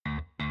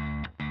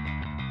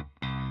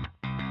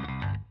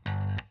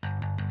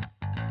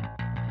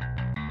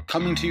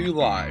Coming to you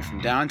live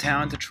from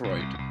downtown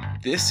Detroit,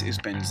 this is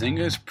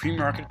Benzinga's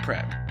Pre-Market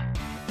Prep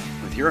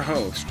with your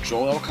host,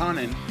 Joel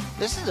Elconin.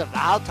 This is a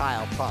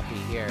volatile puppy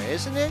here,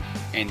 isn't it?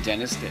 And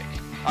Dennis Dick.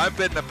 I'm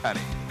bidding a penny.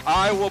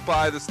 I will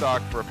buy the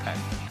stock for a penny.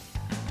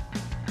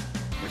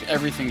 With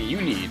everything you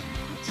need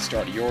to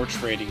start your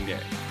trading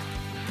day.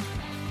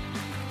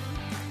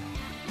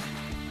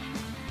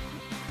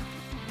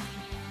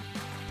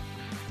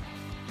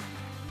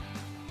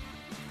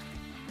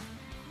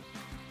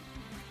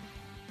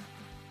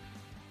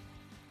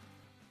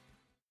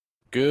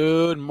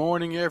 Good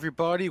morning,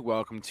 everybody.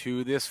 Welcome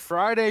to this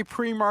Friday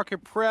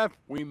pre-market prep.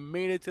 We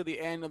made it to the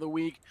end of the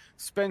week.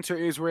 Spencer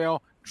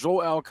Israel,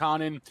 Joel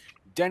Elconin,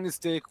 Dennis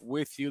Dick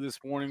with you this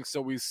morning. So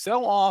we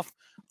sell off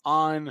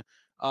on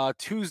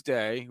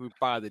Tuesday. We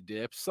buy the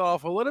dip. Sell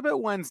off a little bit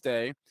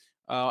Wednesday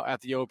at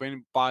the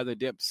open. Buy the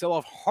dip. Sell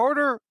off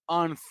harder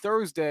on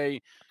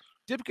Thursday.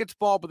 Dip gets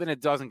bought, but then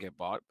it doesn't get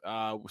bought.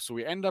 So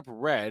we end up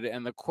red.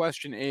 And the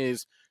question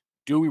is,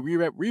 do we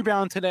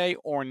rebound today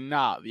or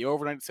not? The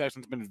overnight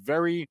session's been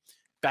very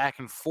back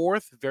and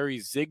forth, very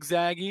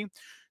zigzaggy.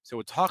 So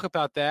we'll talk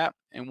about that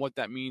and what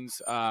that means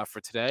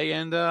for today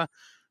and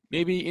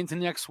maybe into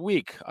next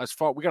week.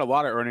 We got a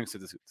lot of earnings to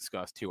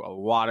discuss too. A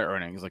lot of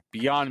earnings like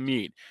Beyond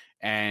Meat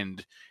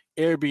and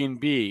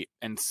Airbnb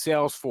and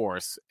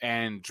Salesforce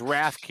and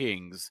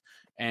DraftKings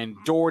and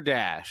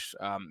DoorDash.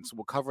 So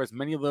we'll cover as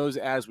many of those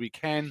as we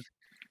can.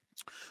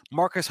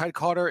 Marcus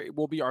Heidkotter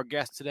will be our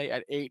guest today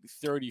at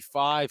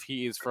 8:35.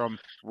 He is from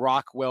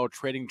Rockwell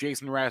Trading.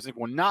 Jason Raznick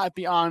will not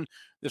be on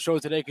the show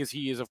today because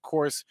he is, of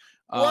course,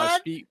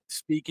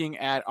 speaking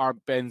at our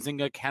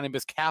Benzinga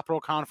Cannabis Capital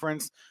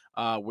Conference,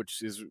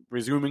 which is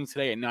resuming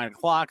today at 9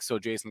 o'clock. So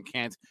Jason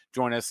can't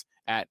join us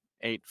at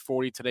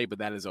 8:40 today, but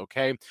that is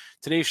okay.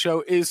 Today's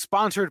show is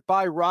sponsored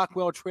by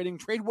Rockwell Trading.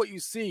 Trade what you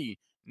see,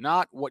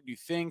 not what you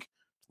think.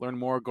 Learn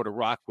more, go to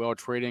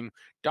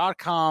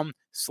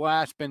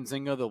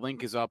rockwelltrading.com/Benzinga. The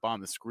link is up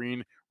on the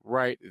screen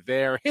right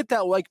there. Hit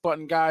that like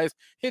button, guys.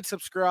 Hit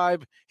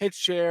subscribe, hit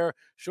share,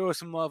 show us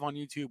some love on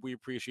YouTube. We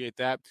appreciate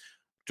that.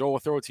 Joel, we'll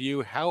throw it to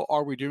you. How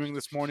are we doing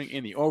this morning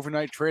in the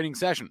overnight trading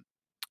session?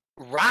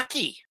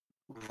 Rocky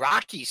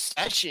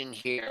session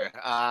here.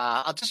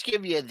 I'll just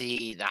give you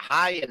the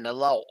high and the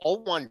low.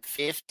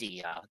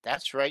 0150.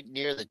 That's right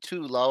near the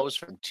two lows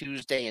from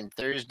Tuesday and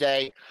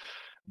Thursday.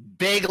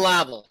 Big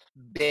level,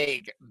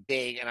 big,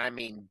 and I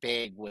mean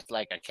big with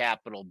like a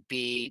capital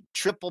B.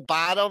 Triple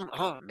bottom.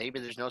 Maybe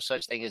there's no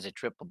such thing as a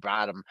triple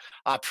bottom.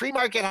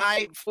 Pre-market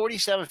high,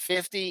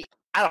 47.50.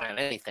 I don't have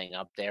anything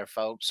up there,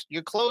 folks.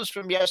 Your close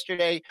from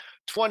yesterday,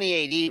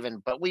 28 even,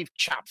 but we've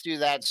chopped through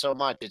that so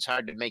much it's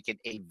hard to make it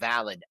a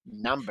valid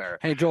number.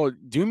 Hey, Joel,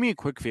 do me a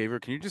quick favor.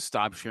 Can you just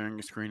stop sharing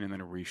your screen and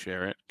then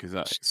reshare it? Because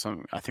I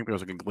think there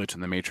was like a glitch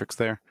in the matrix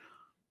there.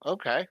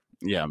 Okay.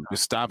 Yeah,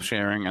 just stop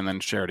sharing and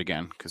then share it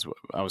again because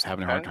I was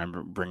having a hard time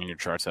bringing your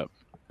charts up,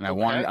 and I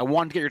wanted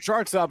to get your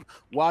charts up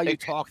while you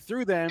talk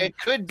through them. It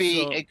could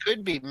be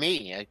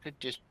me. It could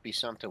just be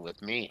something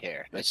with me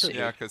here. Let's see.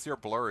 Yeah, because you're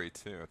blurry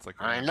too. It's like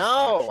I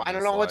know. I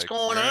don't know what's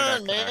going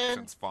on, man.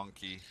 Connection's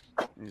funky.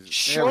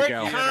 Short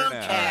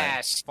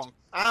Comcast.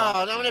 Now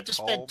I'm gonna have to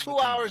spend 2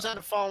 hours on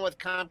the phone with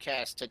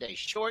Comcast today.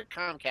 Short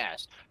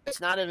Comcast. It's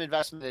not an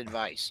investment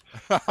advice.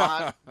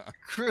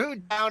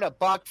 Crude down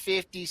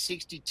 $1.50,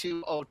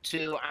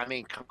 62.02. I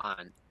mean, come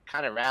on.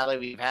 Kind of rally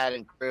we've had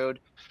in crude.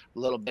 A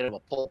little bit of a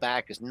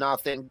pullback is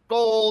nothing.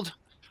 Gold.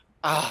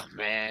 Oh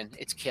man,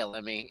 it's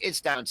killing me.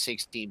 It's down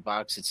 $16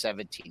 at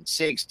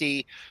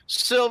 $17.60.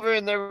 Silver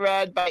in the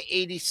red by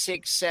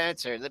 86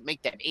 cents, or let's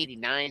make that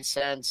 89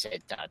 cents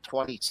at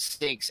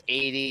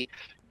 $26.80.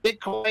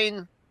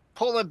 Bitcoin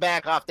pulling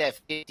back off that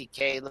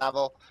 50K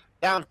level,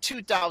 down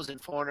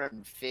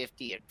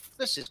 2,450.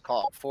 This is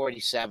called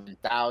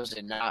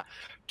 47,000.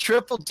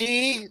 Triple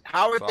D,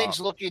 how are things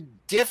looking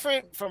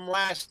different from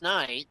last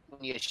night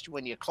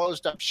when you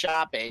closed up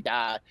shop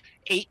at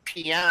 8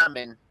 p.m.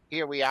 and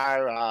here we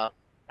are,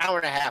 hour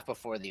and a half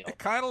before the open. It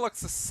kind of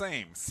looks the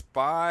same.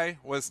 SPY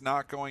was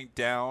not going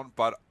down,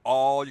 but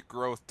all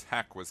growth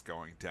tech was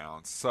going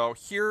down. So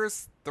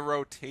here's the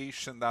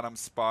rotation that I'm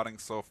spotting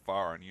so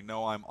far, and you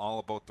know I'm all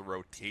about the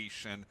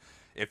rotation.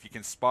 If you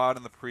can spot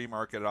in the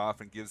pre-market, it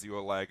often gives you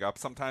a leg up.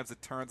 Sometimes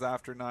it turns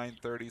after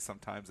 9:30,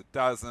 sometimes it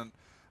doesn't.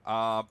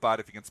 But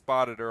if you can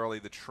spot it early,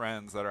 the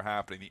trends that are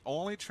happening. The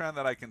only trend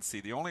that I can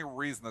see, the only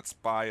reason that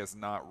SPY is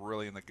not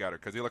really in the gutter,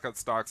 because you look at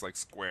stocks like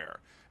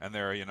Square, and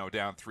they're,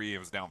 down 3, it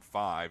was down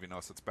 5, so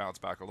it's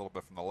bounced back a little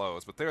bit from the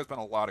lows. But there's been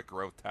a lot of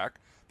growth tech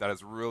that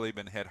has really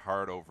been hit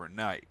hard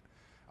overnight.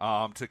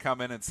 To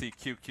come in and see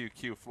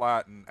QQQ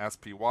flat and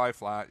SPY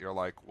flat, you're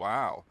like,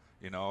 wow,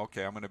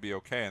 okay, I'm going to be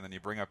okay. And then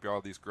you bring up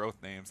all these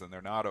growth names, and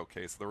they're not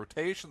okay. So the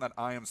rotation that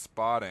I am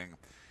spotting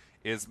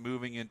is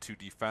moving into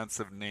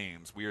defensive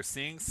names. We are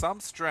seeing some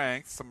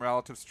strength, some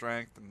relative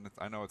strength, and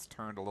I know it's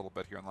turned a little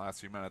bit here in the last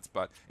few minutes,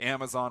 but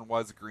Amazon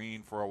was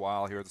green for a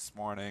while here this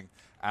morning,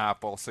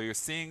 Apple. So you're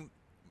seeing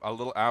a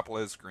little apple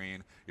is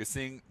green. You're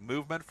seeing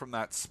movement from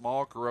that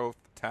small growth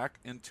tech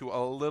into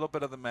a little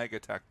bit of the mega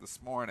tech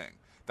this morning.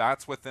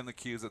 That's within the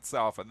Qs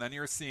itself. And then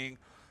you're seeing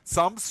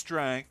some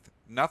strength.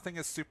 Nothing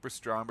is super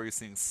strong, but you're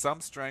seeing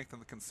some strength in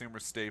the consumer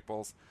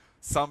staples,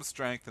 some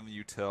strength in the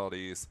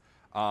utilities.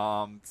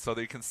 So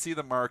that you can see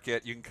the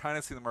market. You can kind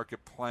of see the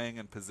market playing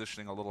and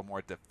positioning a little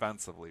more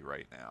defensively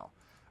right now.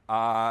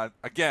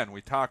 Again,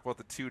 we talk about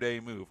the 2-day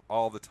move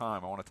all the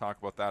time. I want to talk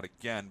about that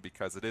again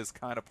because it is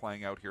kind of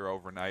playing out here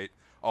overnight.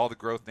 All the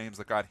growth names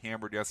that got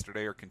hammered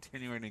yesterday are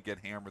continuing to get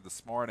hammered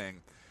this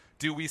morning.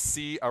 Do we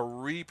see a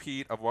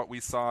repeat of what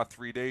we saw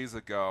 3 days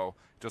ago?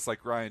 Just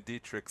like Ryan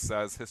Dietrich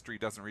says, history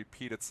doesn't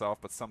repeat itself,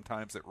 but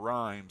sometimes it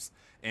rhymes.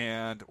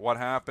 And what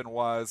happened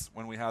was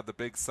when we had the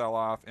big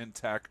sell-off in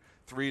tech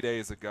 3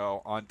 days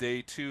ago, on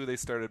day 2 they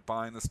started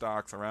buying the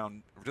stocks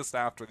around just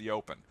after the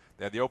open.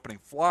 They had the opening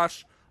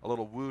flush, a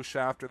little whoosh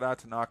after that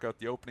to knock out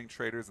the opening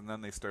traders, and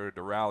then they started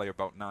to rally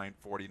about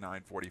 9:40,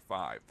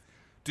 9:45.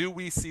 Do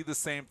we see the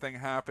same thing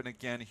happen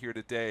again here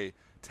today,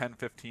 10,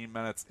 15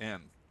 minutes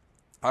in?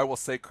 I will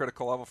say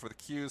critical level for the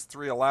Qs,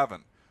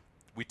 311.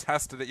 We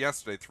tested it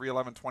yesterday,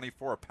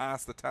 311.24,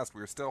 passed the test.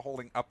 We were still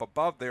holding up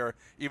above there,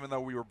 even though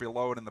we were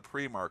below it in the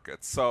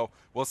pre-market. So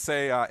we'll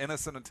say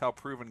innocent until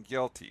proven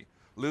guilty.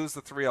 Lose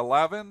the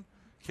 311,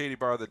 Katie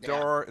bar the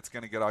door, it's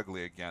going to get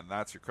ugly again.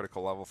 That's your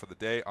critical level for the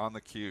day on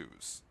the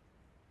Qs.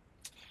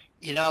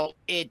 You know,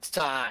 it's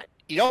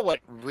you know what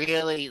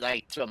really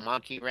like threw a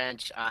monkey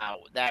wrench?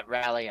 That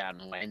rally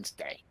on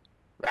Wednesday,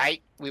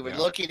 right? We were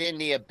looking in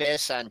the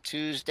abyss on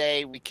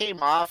Tuesday. We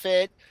came off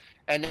it,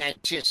 and then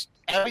just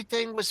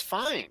everything was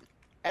fine.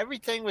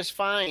 Everything was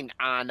fine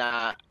on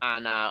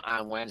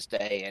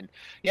Wednesday. And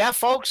yeah,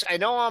 folks, I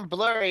know I'm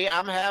blurry.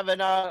 I'm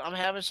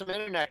having some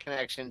internet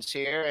connections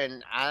here,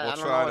 and I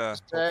don't know what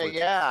to say.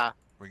 Yeah.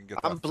 We can get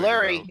I'm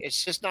blurry.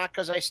 It's just not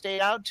because I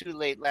stayed out too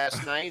late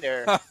last night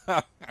or,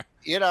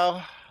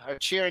 or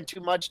cheering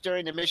too much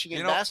during the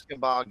Michigan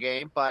basketball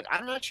game. But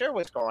I'm not sure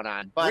what's going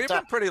on. But we've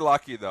been pretty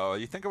lucky, though.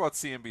 You think about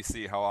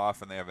CNBC, how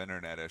often they have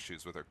internet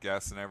issues with their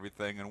guests and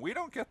everything, and we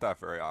don't get that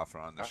very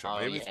often on the show.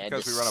 Maybe it's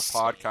because we run a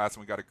podcast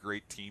and we got a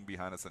great team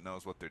behind us that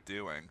knows what they're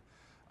doing.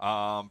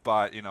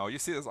 But, you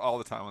see this all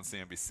the time on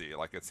CNBC.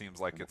 Like, it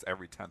seems like it's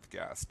every 10th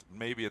guest.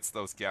 Maybe it's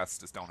those guests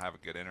just don't have a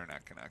good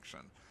internet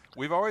connection.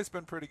 We've always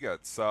been pretty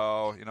good.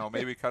 So,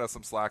 maybe cut us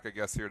some slack, I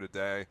guess, here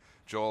today.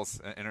 Joel's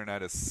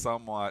internet is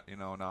somewhat,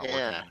 not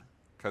working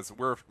because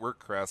we're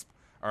crisp.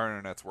 Our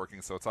internet's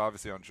working, so it's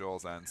obviously on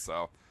Joel's end.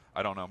 So,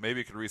 I don't know. Maybe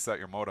you could reset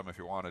your modem if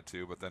you wanted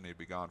to, but then you'd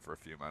be gone for a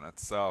few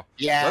minutes. So,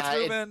 let's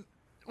move in.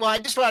 Well, I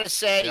just want to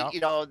say,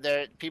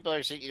 there people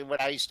are saying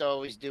what I used to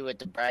always do at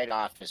the Bright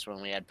office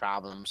when we had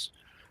problems.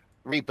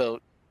 Reboot.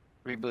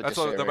 That's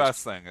the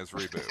best thing is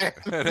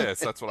reboot. It is.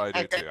 That's what I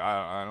do too.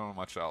 I don't know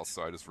much else,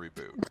 so I just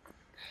reboot.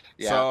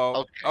 Yeah.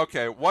 So,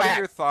 okay, what are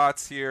your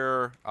thoughts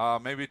here?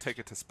 Maybe take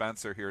it to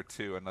Spencer here,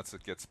 too, and let's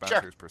get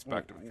Spencer's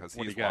perspective because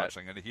he's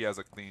watching, and he has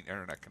a clean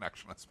internet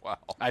connection as well.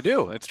 I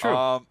do. It's true.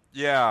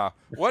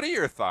 What are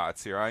your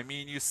thoughts here? I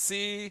mean, you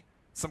see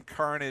some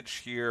carnage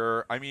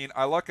here. I mean,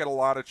 I look at a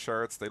lot of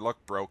charts. They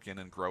look broken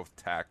in growth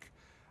tech.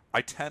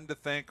 I tend to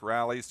think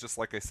rallies, just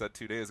like I said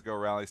 2 days ago,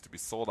 rallies to be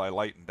sold. I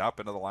lightened up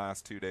into the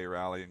last 2-day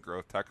rally in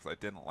growth tech because I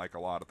didn't like a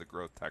lot of the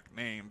growth tech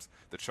names,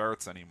 the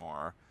charts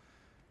anymore.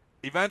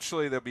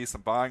 Eventually, there'll be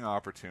some buying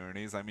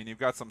opportunities. I mean, you've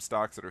got some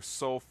stocks that are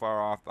so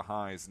far off the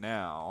highs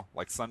now,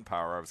 like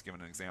SunPower. I was giving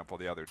an example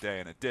the other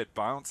day, and it did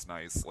bounce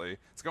nicely.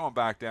 It's going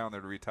back down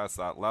there to retest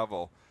that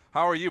level.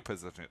 How are you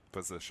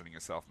positioning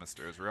yourself,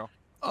 Mr. Israel?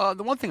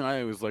 The one thing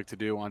I always like to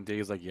do on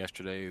days like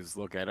yesterday is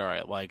look at, all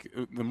right, like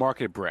the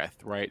market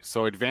breadth, right?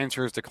 So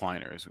advancers,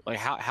 decliners. Like,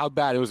 how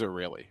bad is it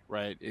really,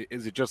 right?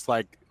 Is it just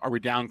like, are we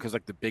down because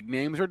like the big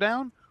names are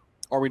down?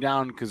 Or are we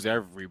down because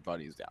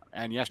everybody's down?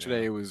 And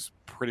yesterday it was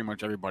pretty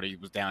much everybody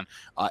was down.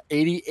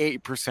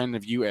 88%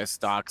 of U.S.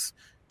 stocks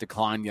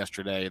declined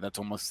yesterday. That's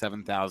almost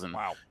 7,000.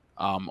 Wow.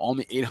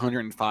 Only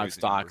 805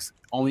 stocks.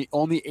 Only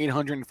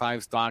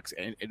 805 stocks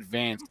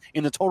advanced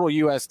in the total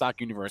U.S.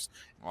 stock universe.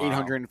 Wow.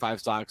 805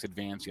 stocks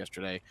advanced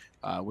yesterday,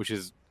 which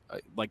is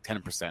like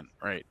 10%,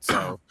 right?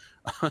 So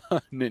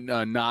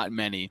not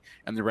many,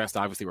 and the rest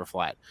obviously were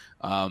flat.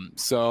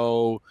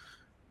 So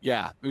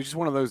yeah, it was just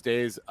one of those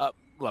days.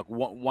 Look,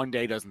 one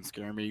day doesn't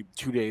scare me.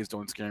 2 days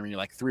don't scare me.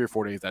 Like 3 or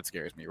 4 days, that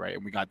scares me, right?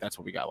 And that's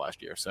what we got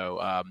last year. So,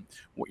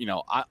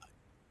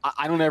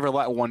 I don't ever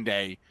let one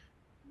day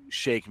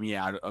shake me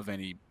out of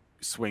any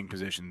swing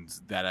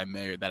positions that I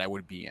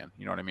would be in.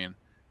 You know what I mean?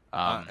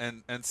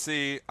 And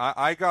see,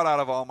 I got out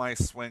of all my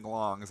swing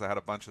longs. I had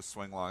a bunch of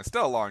swing longs.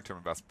 Still a long-term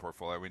investment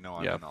portfolio. We know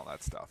I'm in all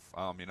that stuff.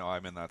 I'm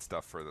in that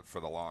stuff for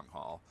the long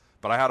haul.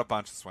 But I had a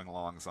bunch of swing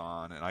longs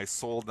on, and I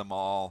sold them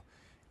all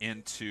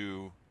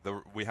into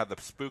we had the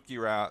spooky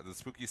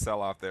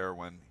sell-off there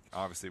when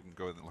obviously we can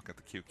go and look at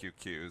the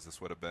QQQs.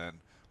 This would have been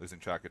losing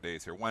track of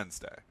days here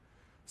Wednesday.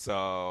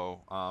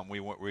 So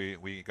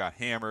we got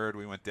hammered.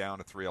 We went down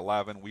to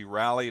 311. We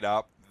rallied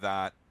up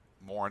that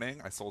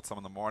morning. I sold some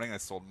in the morning. I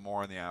sold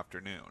more in the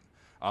afternoon.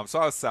 So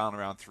I was selling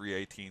around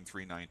 318,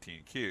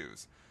 319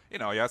 Qs.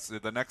 yes,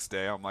 the next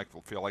day I'm like,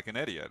 feel like an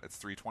idiot. It's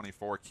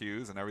 324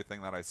 Qs, and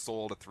everything that I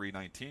sold at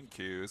 319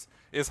 Qs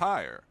is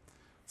higher.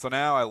 So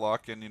now I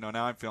look, and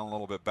now I'm feeling a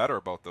little bit better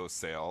about those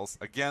sales.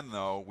 Again,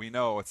 though, we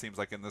know it seems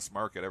like in this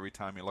market, every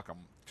time you look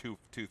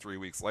 3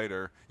 weeks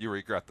later, you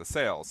regret the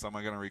sales. So am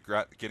I going to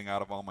regret getting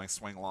out of all my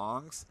swing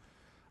longs?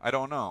 I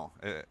don't know.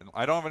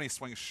 I don't have any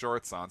swing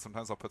shorts on.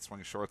 Sometimes I'll put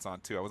swing shorts on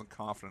too. I wasn't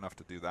confident enough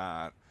to do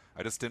that.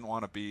 I just didn't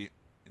want to be,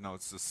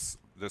 it's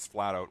just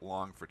flat out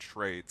long for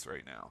trades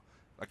right now.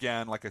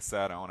 Again, like I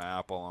said, I own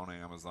Apple, I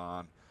own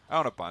Amazon. I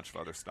own a bunch of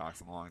other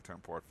stocks in the long-term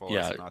portfolio.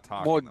 Yeah. So I'm not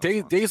talking Well,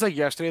 those days like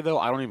yesterday, though,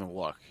 I don't even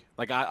look.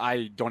 Like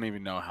I don't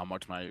even know how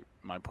much my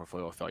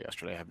portfolio fell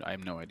yesterday. I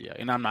have no idea,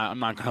 and I'm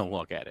not going to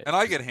look at it. And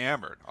I get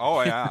hammered.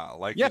 Oh yeah,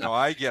 like yeah,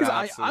 I get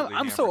absolutely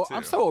hammered too.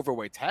 I'm so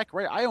overweight tech,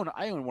 right? I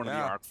own one of the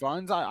ARK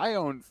funds. I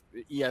own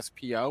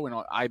ESPO and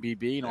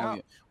IBB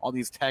and all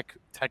these tech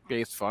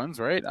based funds,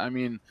 right? I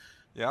mean.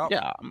 Yeah,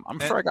 I'm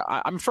sure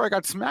I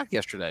got smacked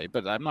yesterday,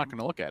 but I'm not going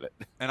to look at it.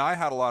 And I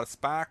had a lot of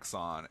SPACs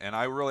on, and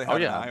I really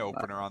had an eye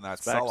opener on that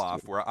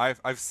sell-off where I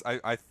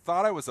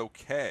thought I was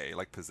okay,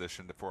 like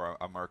positioned for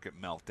a market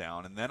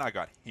meltdown, and then I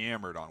got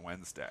hammered on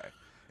Wednesday.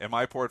 And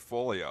my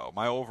portfolio,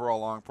 my overall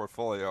long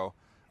portfolio,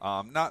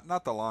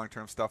 not the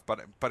long-term stuff,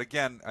 but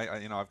again,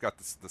 I've got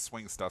the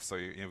swing stuff, so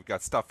you've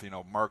got stuff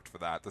marked for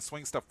that. The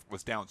swing stuff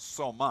was down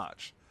so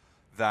much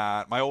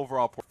that my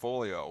overall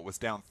portfolio was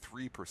down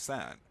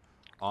 3%.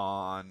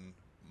 On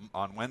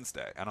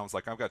Wednesday, and I was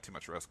like, I've got too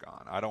much risk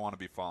on. I don't want to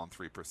be falling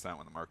 3%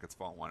 when the market's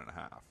falling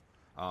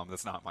 1.5.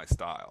 That's not my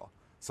style.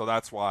 So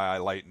that's why I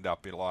lightened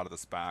up a lot of the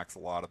SPACs, a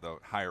lot of the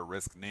higher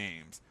risk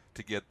names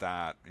to get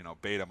that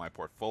beta my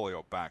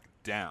portfolio back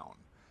down.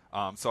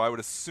 So I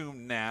would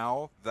assume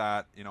now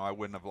that I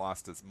wouldn't have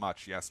lost as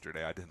much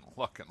yesterday. I didn't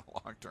look in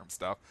the long term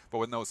stuff, but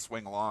with no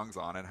swing longs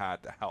on, it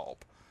had to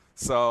help.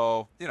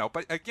 So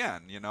but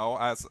again,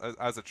 as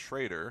a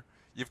trader,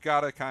 you've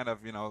got to kind of,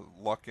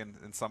 look in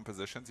some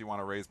positions. You want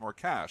to raise more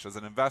cash. As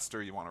an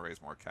investor, you want to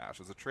raise more cash.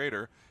 As a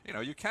trader,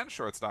 you can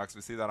short stocks if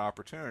you see that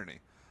opportunity.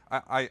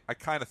 I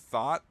kind of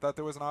thought that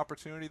there was an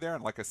opportunity there.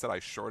 And like I said, I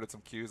shorted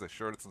some Qs. I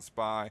shorted some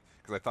SPY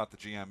because I thought the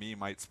GME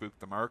might spook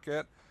the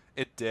market.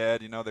 It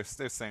did. They're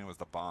saying it was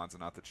the bonds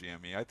and not the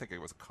GME. I think it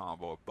was a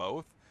combo of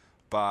both.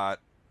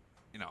 But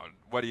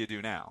what do you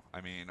do now?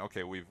 I mean,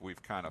 okay,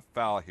 we've kind of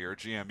fell here.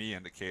 GME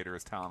indicator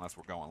is telling us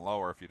we're going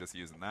lower if you're just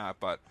using that.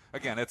 But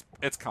again,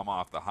 it's come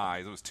off the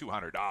highs. It was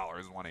 $200,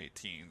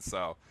 118.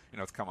 So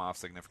it's come off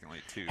significantly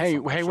too. Hey,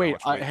 so wait.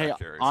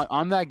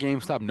 On that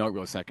GameStop note,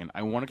 real second,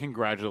 I want to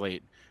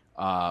congratulate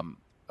a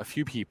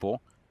few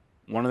people.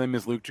 One of them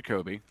is Luke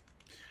Jacoby.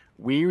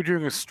 We were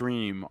doing a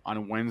stream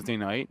on Wednesday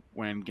night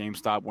when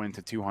GameStop went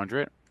to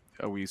 200.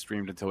 We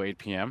streamed until 8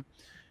 p.m.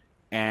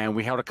 and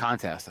we held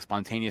a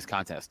spontaneous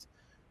contest.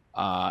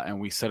 And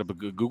we set up a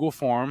Google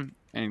form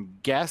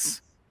and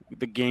guess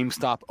the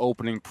GameStop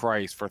opening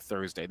price for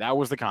Thursday. That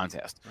was the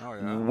contest. Oh,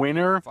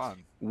 yeah.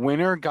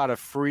 Winner got a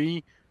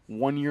free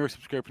 1-year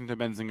subscription to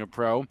Benzinga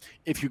Pro.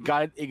 If you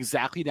got it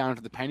exactly down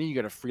to the penny, you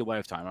get a free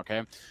lifetime.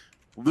 Okay.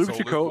 Luke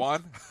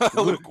won.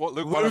 Luke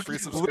won a free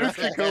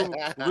subscription.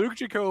 Luke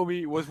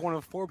Jacoby was one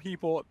of 4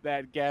 people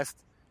that guessed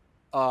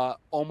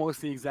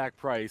almost the exact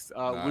price.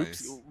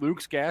 Nice.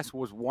 Luke's guess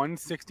was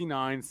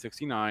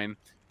 $169.69.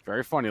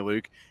 Very funny,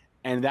 Luke.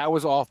 And that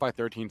was off by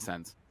 13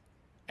 cents.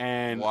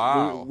 And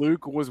wow.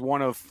 Luke was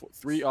one of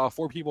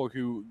 4 people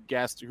who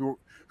guessed who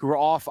were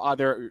off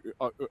either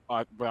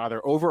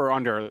over or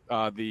under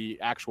the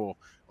actual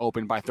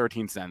open by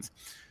 13 cents.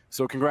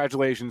 So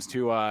congratulations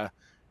to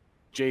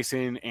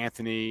Jason,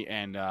 Anthony,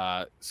 and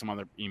some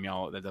other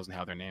email that doesn't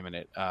have their name in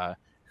it.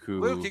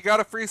 Luke, you got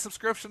a free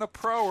subscription to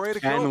Pro. Way to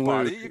go,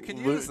 buddy. You can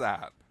use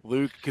that.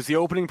 Luke, because the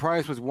opening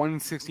price was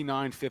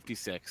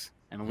 $169.56,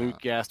 and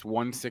Luke guessed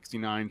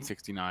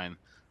 $169.69.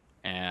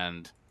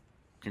 And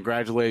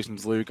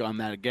congratulations, Luke, on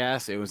that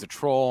guess. It was a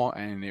troll,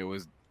 and it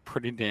was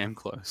pretty damn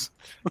close.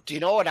 Do you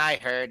know what I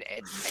heard?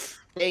 And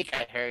I think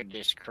I heard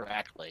this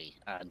correctly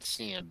on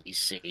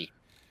CNBC.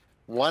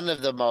 One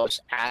of the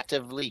most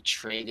actively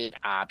traded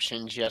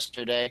options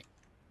yesterday,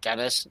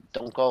 Dennis,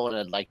 don't go in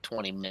a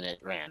 20-minute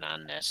rant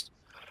on this,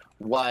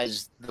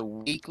 was the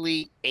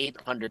weekly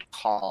 800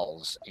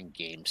 calls in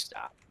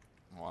GameStop.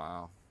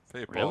 Wow.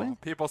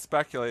 People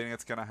speculating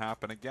it's going to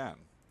happen again.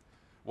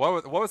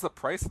 What was the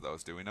price of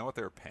those? Do we know what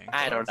they were paying for?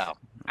 I don't know.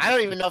 I don't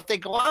even know if they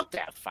go out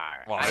that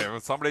far. Well,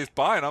 if somebody's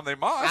buying them, they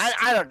must.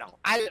 I don't know.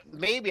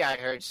 Maybe I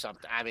heard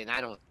something. I mean, I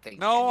don't think.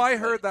 No, I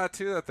heard that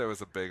too, that there was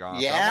a big offer.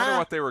 Yeah? I wonder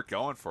what they were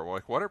going for.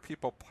 Like, what are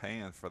people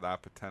paying for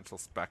that potential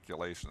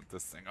speculation that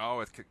this thing,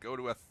 it could go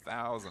to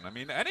 1,000? I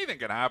mean, anything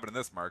can happen in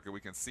this market.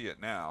 We can see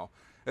it now.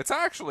 It's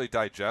actually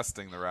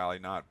digesting the rally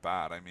not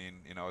bad. I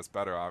mean, it's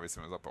better,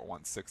 obviously, when it was up at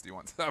 160,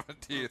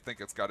 170. You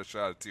think it's got a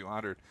shot at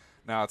 200.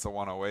 Now it's a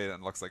 108, and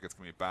it looks like it's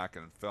going to be back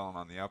and filling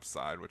on the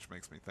upside, which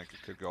makes me think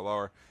it could go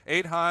lower.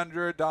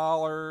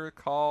 $800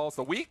 calls.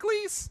 The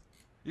weeklies?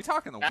 You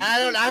talking the weeklies?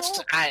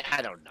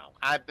 I don't know.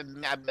 I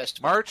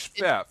missed March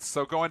 5th,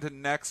 so go into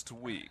next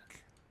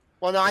week.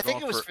 Well, no, I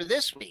think it was for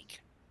this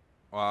week.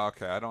 Well,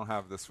 okay, I don't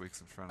have this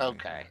week's in front of me.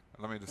 Okay.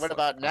 Let me just. What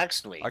about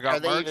next week? I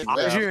got March.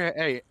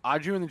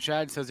 Aju in the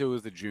chat says it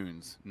was the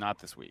Junes, not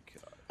this week.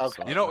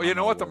 Okay. So you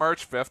know what the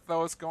March 5th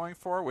though is going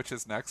for, which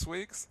is next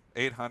week's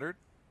 800.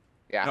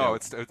 Yeah. No,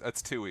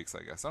 it's 2 weeks,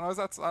 I guess. Oh, no,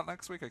 that's not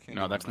next week. I can't.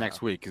 No, that's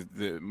next week.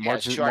 The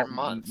March is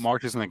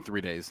in like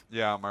 3 days.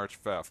 Yeah,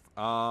 March 5th.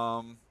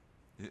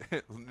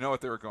 You know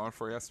what they were going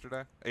for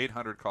yesterday?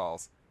 800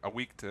 calls, a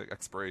week to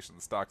expiration.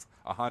 The stock's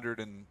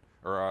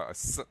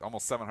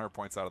almost 700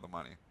 points out of the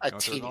money. You know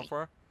what they were going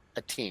for?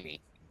 A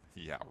teeny.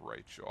 Yeah,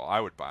 right, Joel.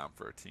 I would buy them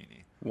for a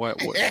teeny. What?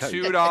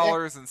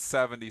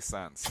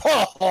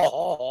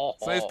 $2.70.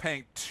 So he's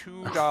paying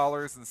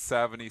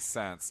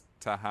 $2.70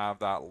 to have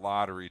that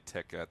lottery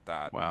ticket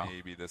that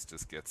maybe this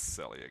just gets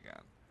silly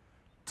again.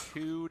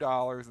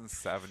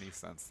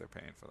 $2.70 they're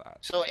paying for that.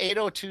 So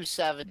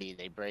 802.70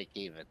 they break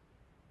even.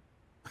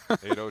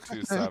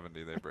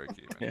 802.70 they break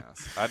even.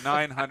 Yes. At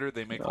 900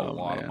 they make a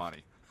lot of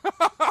money.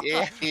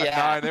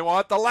 Yeah. They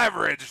want the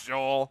leverage,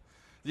 Joel.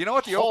 You know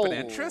what the open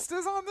interest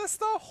is on this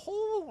though?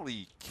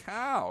 Holy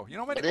cow! You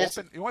know what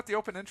the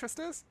open interest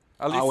is?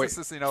 At least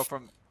this is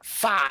from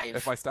 5.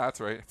 If my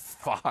stats are right,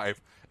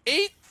 5.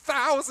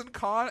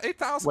 8,465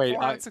 contracts. Wait.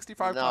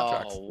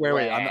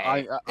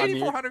 On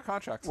 8,400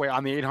 contracts. Wait,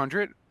 on the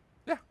 800?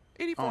 Yeah,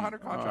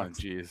 8,400 contracts.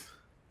 Oh, jeez.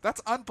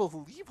 That's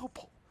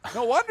unbelievable.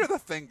 No wonder the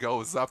thing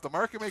goes up. The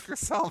market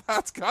makers sell.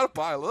 That's got to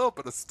buy a little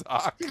bit of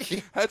stock.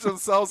 Hedge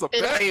themselves a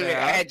bit.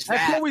 That's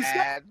what we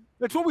said.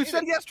 That's what we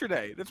said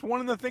yesterday. That's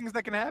one of the things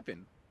that can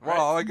happen.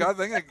 Well, I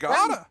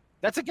gotta.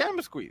 That's a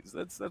gamma squeeze.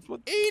 That's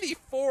what.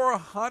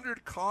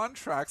 8,400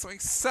 contracts, like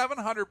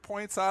 700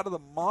 points out of the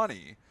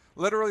money.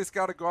 Literally, it's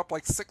got to go up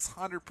like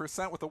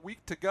 600% with a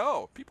week to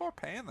go. People are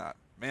paying that.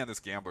 Man, there's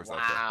gamblers out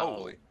there.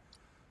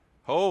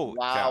 Holy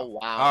cow. Wow.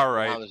 All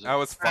right. That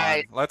was fun.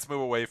 Right. Let's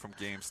move away from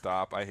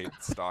GameStop. I hate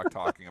stock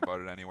talking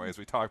about it anyways.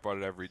 We talk about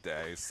it every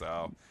day.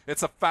 So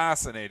it's a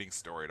fascinating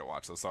story to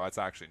watch. So it's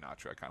actually not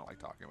true. I kind of like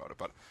talking about it.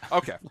 But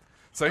okay.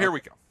 So here we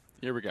go.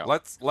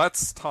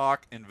 Let's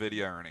talk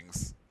NVIDIA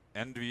earnings.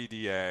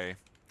 NVDA.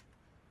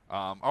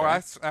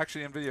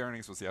 Actually, NVIDIA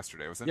earnings was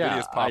yesterday. It was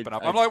NVIDIA's popping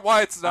up. I'm like,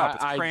 why it's up?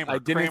 It's Kramer.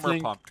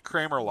 Kramer pumped.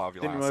 Kramer love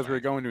you last night. Didn't realize we were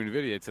going to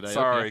NVIDIA today.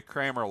 Sorry,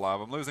 Kramer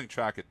love. I'm losing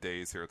track of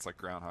days here. It's like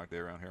Groundhog Day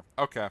around here.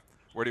 Okay.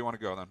 Where do you want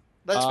to go then?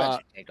 Let's go.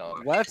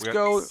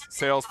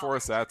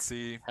 Salesforce,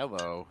 Etsy.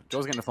 Hello.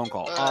 Joe's getting a phone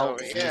call.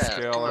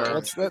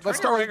 Zscaler. Let's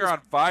start with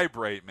on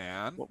vibrate,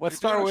 man. Let's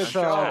start with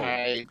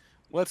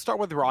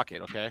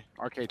Rocket, okay?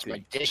 RKT.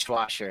 My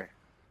dishwasher.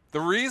 The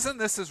reason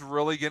this is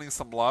really getting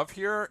some love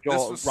here,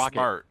 Joel, this was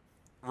smart.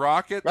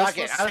 Rocket, this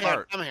was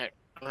smart. I'm here.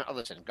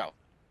 Listen, go.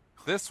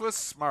 This was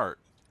smart.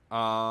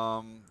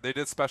 They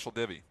did special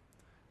divvy.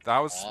 That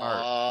was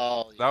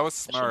smart. That was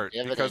smart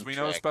because we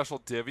know special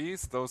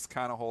divvies, those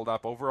kind of hold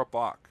up over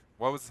 $1.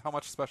 How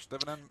much special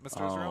dividend,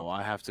 Mr. Israel? Oh,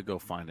 I have to go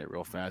find it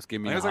real fast.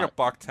 Give me. It was like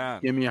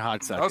 $1.10. Give me a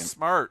hot second. That was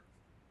smart.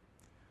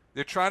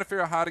 They're trying to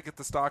figure out how to get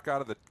the stock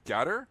out of the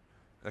gutter,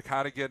 like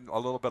how to get a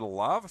little bit of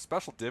love.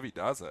 Special divvy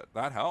does it.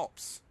 That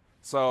helps.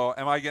 So,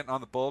 am I getting on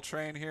the bull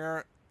train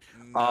here?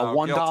 No,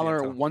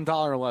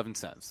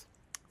 $1.11.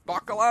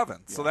 $1.11. Yeah.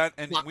 So that,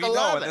 and we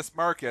know in this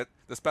market,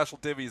 the special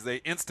divvies, they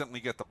instantly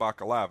get the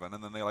 $1.11,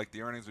 and then they like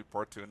the earnings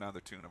report to another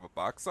tune of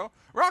 $1. So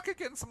Rocket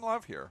getting some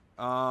love here.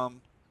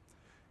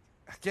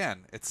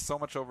 Again, it's so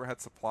much overhead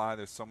supply.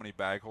 There's so many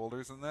bag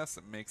holders in this.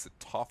 It makes it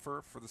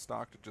tougher for the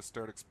stock to just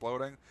start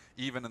exploding.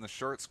 Even in the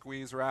short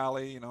squeeze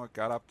rally, it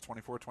got up to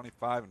 24,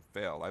 25 and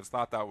failed. I just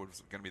thought that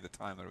was going to be the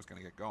time that it was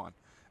going to get going,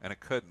 and it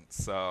couldn't.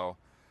 So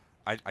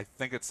I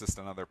think it's just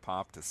another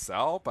pop to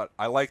sell, but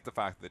I like the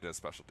fact that they did a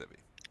special divvy.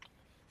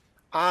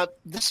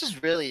 This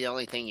is really the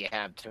only thing you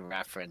have to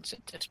reference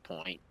at this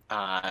point.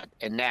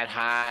 And that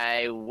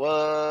high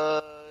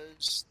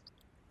is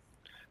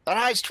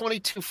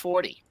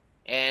 2240.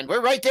 And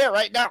we're right there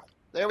right now.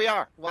 There we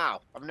are.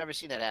 Wow. I've never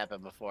seen that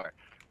happen before.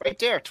 Right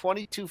there,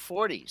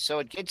 2240. So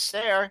it gets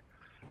there.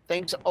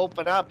 Things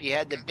open up. You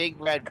had the big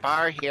red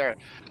bar here.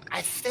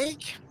 I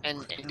think,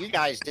 and you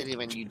guys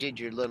you did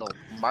your little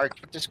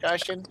market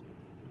discussion.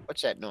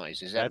 What's that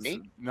noise? Is that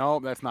me? No,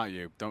 that's not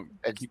you. Don't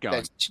keep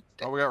going.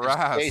 We got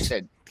Raz.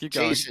 Jason. Keep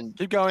going.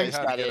 Keep going.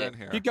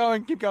 Keep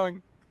going. Keep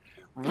going.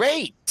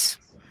 Rate.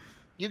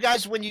 You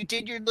guys, when you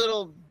did your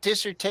little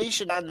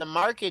dissertation on the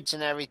markets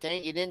and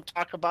everything, you didn't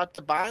talk about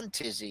the bond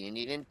tizzy, and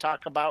you didn't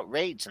talk about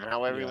rates and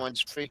how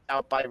everyone's freaked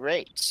out by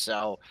rates.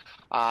 So,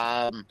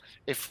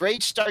 if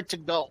rates start to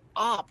go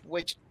up,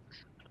 which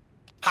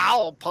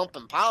Powell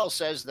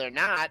says they're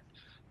not,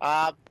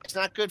 it's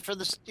not good for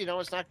the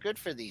it's not good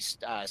for these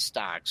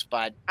stocks.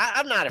 But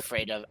I'm not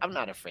afraid of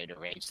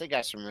rates. They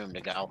got some room to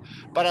go.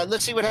 But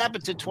let's see what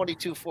happens to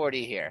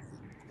 2240 here.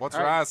 What's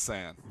Raz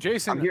saying?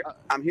 Jason,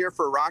 I'm here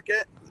for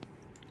Rocket.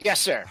 Yes,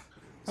 sir.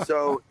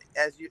 So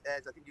as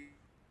I think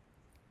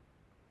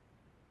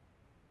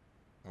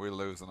we're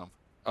losing them.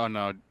 Oh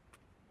no,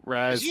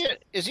 Raz.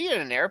 Is he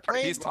in an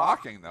airplane? He's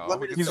talking though.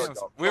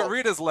 We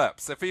read his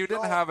lips. If he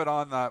didn't have it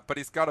on that, but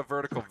he's got a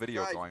vertical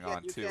video going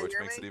on too, which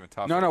makes it even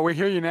tougher. No, we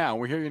hear you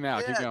now.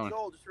 Yeah, Keep going.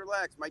 Joel, just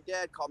relax. My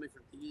dad called me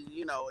from,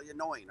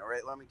 annoying. All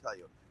right, let me tell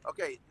you.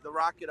 Okay, the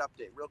Rocket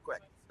update, real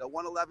quick. The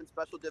 111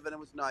 special dividend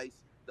was nice.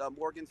 The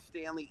Morgan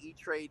Stanley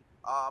E-Trade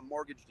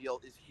mortgage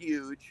deal is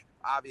huge.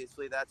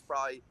 Obviously, that's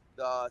probably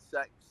the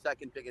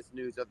second biggest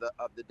news of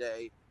the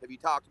day. Have you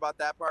talked about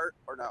that part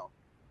or no?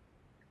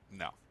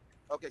 No.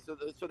 Okay, so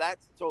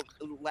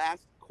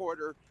last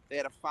quarter they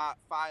had a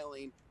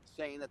filing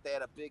saying that they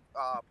had a big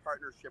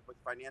partnership with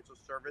financial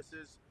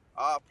services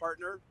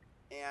partner,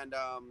 and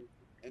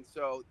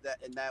so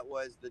that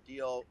was the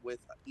deal with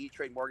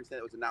E-Trade Morgan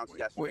Stanley that was announced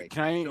yesterday. Wait,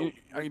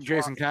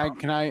 Jason?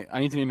 I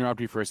need to interrupt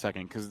you for a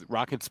second because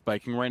Rocket's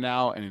spiking right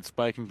now, and it's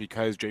spiking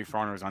because Jay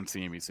Farner is on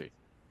CNBC.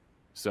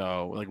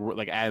 So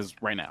like as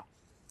right now,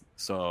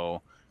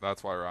 so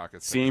that's why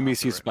Rocket's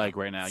CNBC spike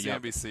right now.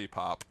 CNBC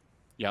pop.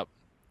 Yep,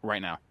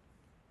 right now.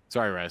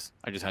 Sorry, Rez.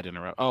 I just had to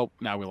interrupt. Oh,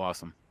 now we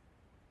lost him.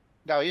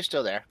 No, he's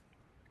still there.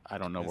 I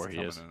don't know where he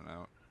is. In and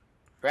out.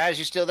 Raz,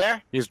 you still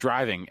there? He's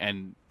driving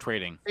and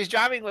trading. He's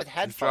driving with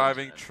headphones. He's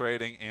driving,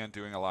 trading, and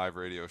doing a live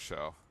radio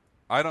show.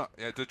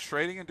 The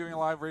trading and doing a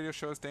live radio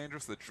show is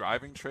dangerous. The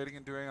driving, trading,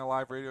 and doing a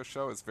live radio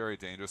show is very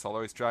dangerous.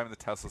 Although he's driving the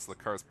Tesla, so the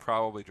car is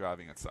probably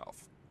driving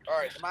itself. All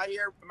right, am I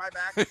here? Am I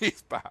back?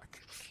 He's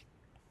back.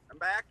 I'm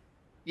back?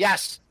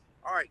 Yes.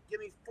 All right, give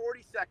me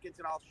 40 seconds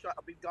and I'll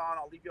be gone.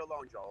 I'll leave you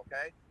alone, Joel,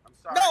 okay? I'm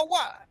sorry. No,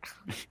 what?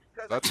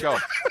 Let's go.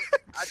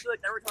 I feel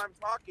like every time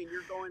I'm talking,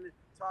 you're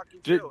talking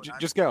too.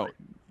 Just go.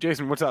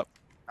 Jason, what's up?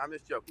 I'm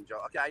just joking,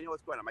 Joe. Okay, I know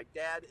what's going on. My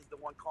dad is the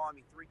one calling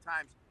me 3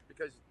 times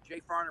because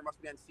Jay Farner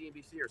must be on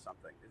CNBC or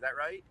something. Is that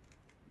right?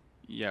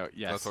 Yeah,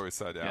 yes. That's what we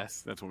said, yeah.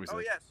 Yes, that's what we said. Oh,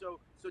 yeah. So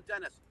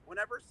Dennis,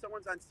 whenever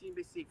someone's on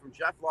CNBC, from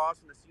Jeff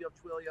Lawson, the CEO of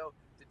Twilio,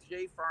 to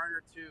Jay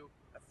Farner, to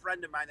a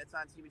friend of mine that's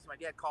on CNBC, my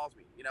dad calls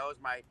me, is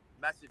my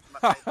message,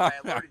 my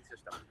alerting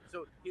system.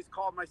 So he's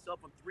called my cell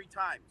phone 3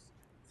 times,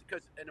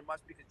 and it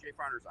must be because Jay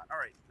Farner's on.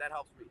 All right, that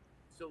helps me.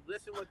 So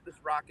listen with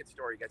this Rocket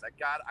story, guys. I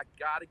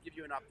gotta give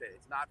you an update.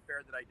 It's not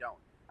fair that I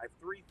don't. I have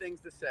 3 things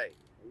to say.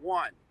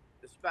 1,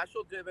 the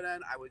special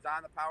dividend. I was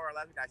on the Power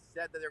last week. I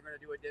said that they were going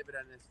to do a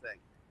dividend in this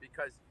thing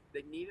because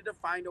they needed to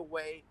find a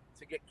way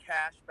to get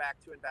cash back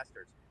to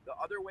investors. The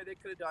other way they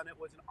could have done it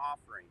was an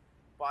offering,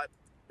 but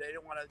they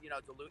didn't want to,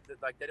 dilute. They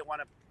didn't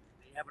want to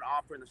have an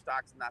offer and the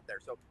stock's not there.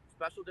 So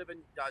special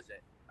dividend does it.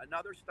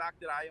 Another stock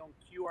that I own,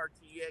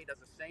 QRTA, does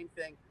the same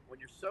thing. When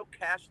you're so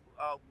cash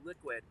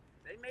liquid,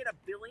 they made $1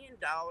 billion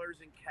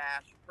in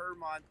cash per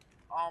month,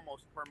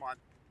 almost per month,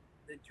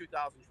 in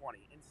 2020.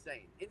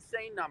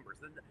 Insane numbers.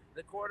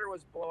 The quarter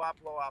was blowout.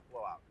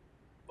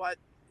 But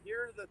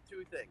here are the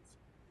 2 things.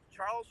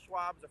 Charles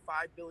Schwab is a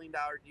 $5 billion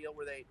deal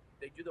where they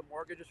do the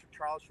mortgages for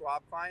Charles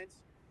Schwab clients.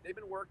 They've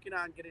been working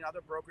on getting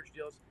other brokerage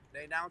deals.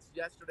 They announced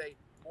yesterday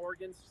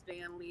Morgan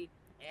Stanley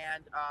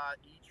and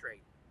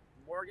E-Trade.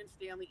 Morgan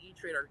Stanley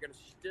E-Trade are going to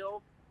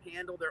still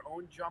handle their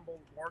own jumbo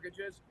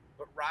mortgages,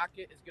 but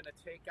Rocket is going to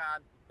take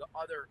on the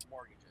other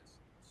mortgages.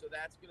 So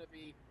that's going to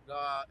be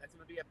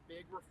a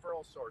big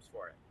referral source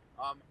for it.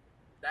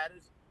 That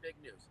is big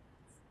news.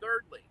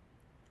 Thirdly,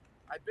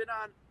 I've been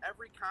on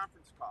every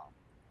conference call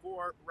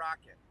for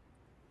Rocket.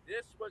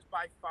 This was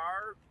by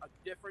far a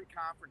different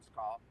conference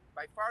call,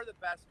 by far the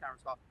best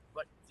conference call,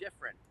 but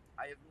different.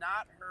 I have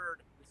not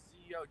heard the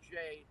CEO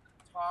Jay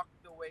talk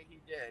the way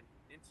he did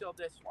until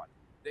this one.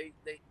 They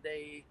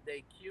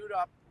queued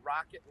up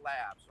Rocket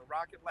Labs. So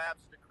Rocket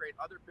Labs is to create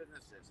other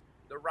businesses.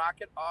 The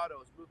Rocket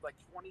Autos moved like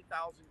 20,000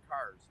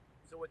 cars.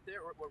 So what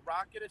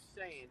Rocket is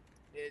saying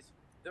is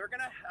they're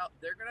gonna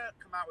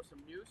come out with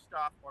some new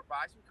stuff or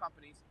buy some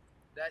companies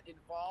that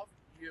involve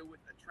you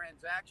with the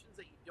transactions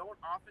that you don't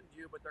often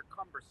do, but they're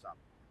cumbersome.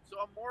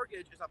 So a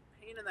mortgage is a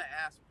pain in the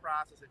ass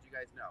process, as you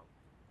guys know.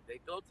 They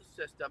built a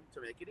system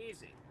to make it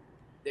easy.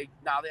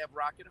 Now they have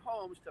Rocket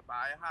Homes to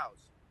buy a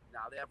house.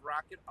 Now they have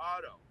Rocket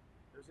Auto.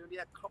 There's going to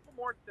be a couple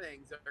more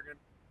things that are going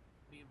to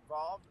be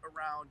involved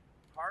around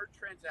hard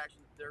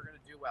transactions that they're going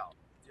to do well.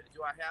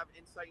 Do I have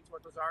insight into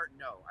what those are?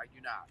 No, I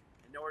do not.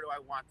 And nor do I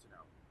want to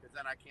know, because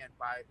then I can't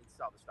buy and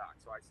sell the stock.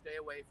 So I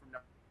stay away from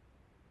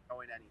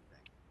knowing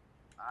anything.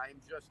 I'm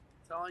just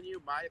telling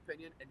you my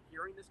opinion, and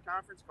hearing this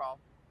conference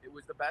call, it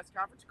was the best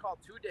conference call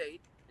to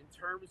date in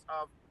terms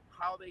of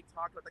how they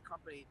talk about the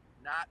company,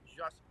 not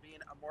just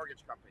being a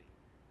mortgage company.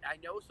 I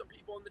know some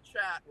people in the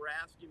chat were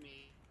asking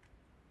me,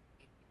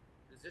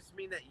 does this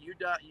mean that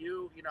United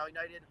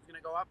is going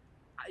to go up?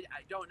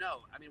 I don't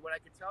know. I mean, what I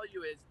can tell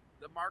you is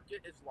the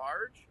market is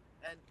large,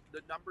 and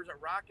the numbers that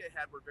Rocket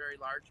had were very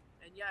large.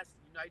 And yes,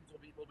 United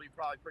will be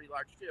probably pretty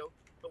large too.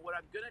 But what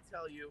I'm going to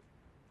tell you,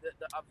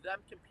 of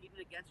them competing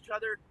against each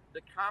other,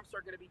 the comps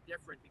are going to be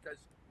different because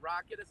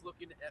Rocket is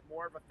looking at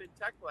more of a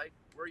fintech play,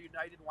 where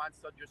United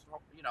wants to just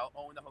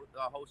own the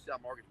wholesale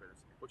mortgage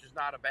business, which is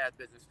not a bad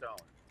business to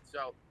own.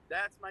 So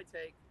that's my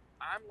take.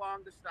 I'm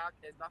long the stock,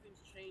 and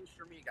nothing's changed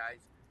for me, guys.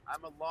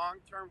 I'm a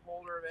long-term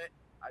holder of it.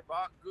 I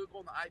bought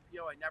Google in the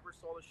IPO. I never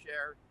sold a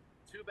share.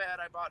 Too bad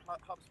I bought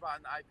HubSpot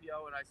in the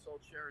IPO and I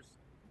sold shares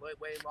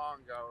way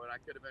long ago, and I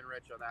could have been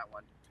rich on that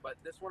one. But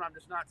this one I'm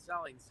just not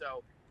selling.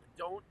 So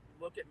don't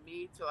look at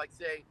me to like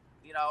say,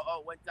 it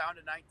went down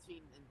to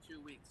 19 in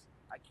 2 weeks.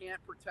 I can't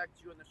protect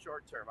you in the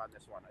short term on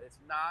this one. It's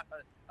not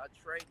a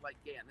trade like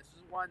GAN. This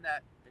is one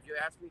that if you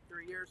ask me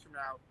 3 years from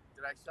now,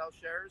 did I sell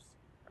shares?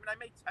 I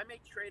mean, I may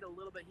trade a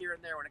little bit here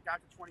and there. When it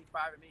got to 25,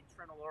 I may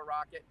trim a little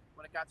rocket.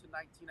 When it got to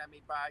 19, I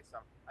may buy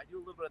some. I do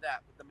a little bit of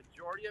that, but the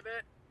majority of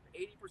it,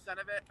 80%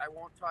 of it, I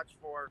won't touch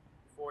for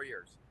 4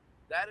 years.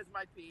 That is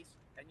my piece.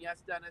 And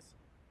yes, Dennis,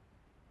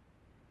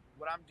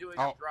 what I'm doing,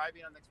 I'm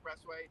driving on the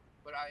expressway,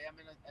 but I am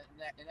in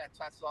that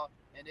Tesla,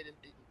 and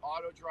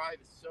auto drive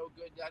is so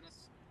good,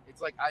 Dennis. It's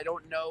like I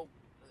don't know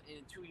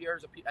in 2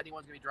 years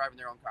anyone's going to be driving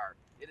their own car.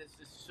 It is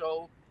just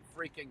so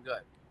freaking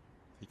good.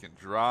 He can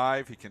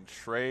drive, he can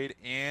trade,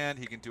 and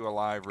he can do a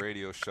live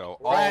radio show,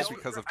 all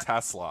because of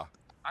Tesla.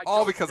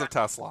 All because of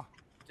Tesla.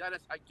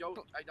 Dennis, I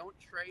don't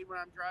trade when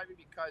I'm driving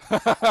because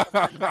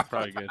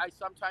I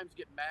sometimes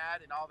get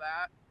mad and all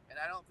that, and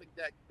I don't think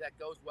that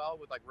goes well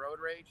with like road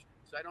rage.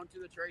 So I don't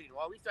do the trading.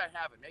 Well, at least I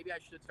haven't. Maybe I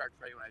should start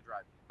trading when I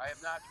drive. I have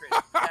not traded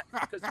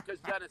because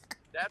Dennis,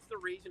 that's the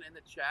reason in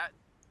the chat.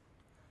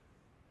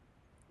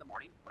 In the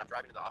morning when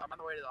I'm on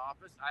the way to the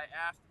office, I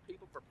asked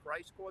people for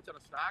price quotes on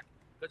a stock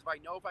because if I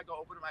go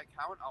open my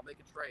account, I'll make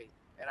a trade,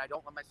 and I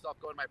don't let myself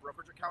go to my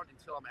brokerage account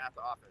until I'm at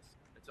the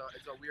office.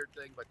 It's a weird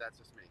thing, but that's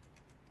just me.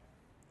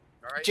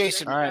 All right,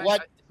 Jason.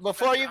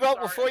 Before you go.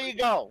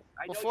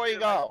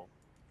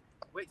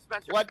 Wait,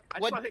 Spencer. I just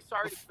want to say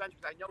sorry to Spencer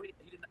because I know he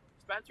didn't.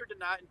 Spencer did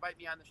not invite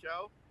me on the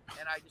show,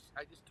 and I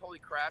just totally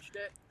crashed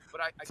it.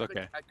 But I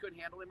couldn't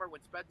handle him. Or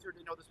when Spencer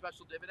didn't know the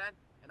special dividend,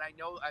 and I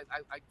know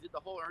I did the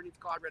whole earnings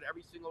call. I read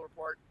every single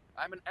report.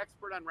 I'm an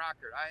expert on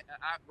Rocket.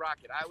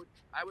 Rocket.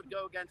 I would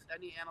go against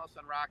any analyst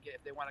on Rocket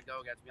if they want to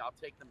go against me. I'll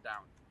take them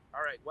down.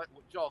 All right.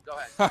 Joel, go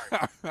ahead.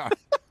 Sorry.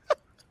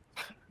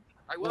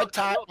 What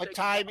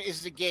time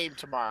is the game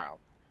tomorrow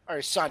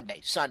or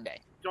Sunday?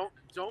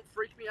 Don't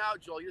freak me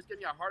out, Joel. You just give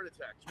me a heart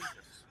attack.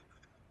 Jesus.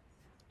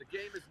 The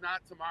game is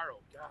not tomorrow.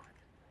 God.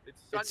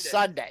 It's Sunday. It's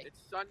Sunday. It's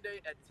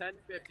Sunday at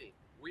 10:50.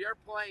 We are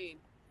playing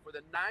for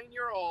the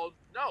 9-year-old.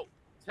 No,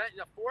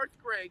 4th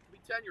grade. Could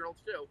be 10-year-olds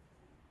too.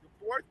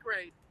 The 4th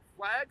grade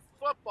flag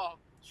football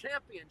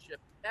championship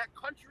at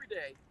Country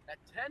Day at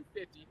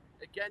 10:50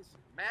 against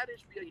Matt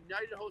Ishbia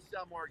United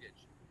Wholesale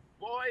Mortgage.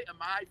 Boy, am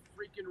I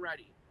freaking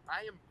ready.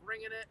 I am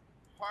bringing it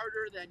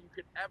harder than you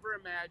could ever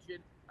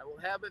imagine. I will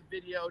have it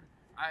videoed.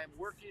 I'm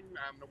working.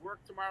 I'm going to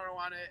work tomorrow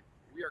on it.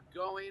 We are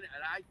going,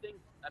 and I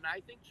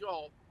think,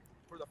 Joel,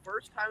 for the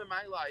first time in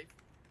my life,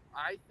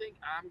 I think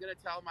I'm going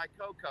to tell my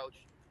co-coach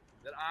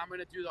that I'm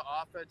going to do the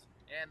offense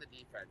and the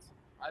defense.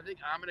 I think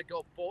I'm going to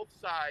go both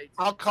sides.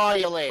 I'll call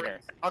you later.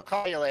 Raz. I'll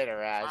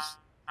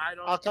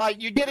call you.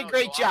 You did a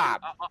great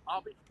job.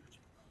 I'll be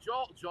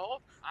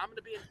Joel. I'm going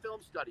to be in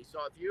film study. So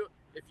if you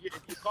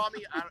call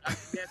me, I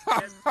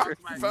can talk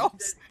to my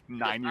 9-year-old.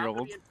 I'm going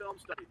to be in film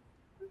study.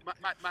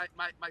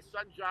 My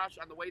son Josh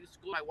on the way to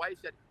school. My wife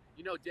said,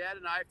 Dad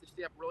and I have to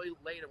stay up really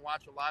late and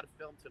watch a lot of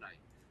film tonight.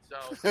 So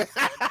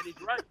and he's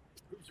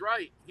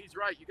right. He's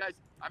right. You guys,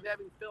 I'm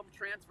having film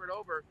transferred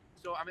over,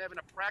 so I'm having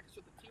a practice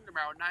with the team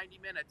tomorrow, 90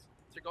 minutes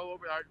to go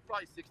over,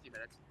 probably 60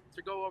 minutes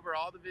to go over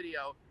all the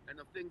video and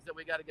the things that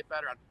we got to get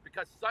better on.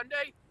 Because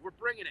Sunday, we're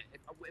bringing it.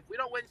 If we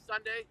don't win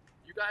Sunday,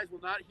 you guys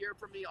will not hear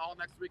from me all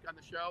next week on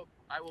the show.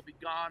 I will be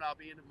gone. I'll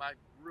be in my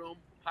room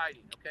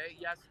hiding. Okay?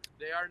 Yes,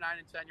 they are 9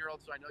 and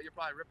 10-year-olds, so I know you're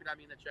probably ripping on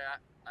me in the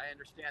chat. I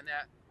understand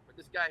that. But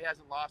this guy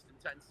hasn't lost in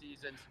 10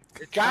 seasons.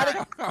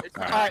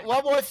 All right,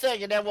 one more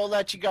thing, and then we'll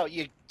let you go.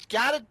 You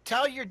got to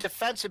tell your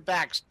defensive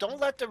backs, don't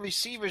let the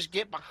receivers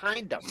get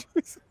behind them.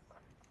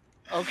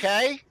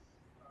 Okay?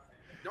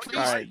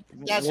 All right.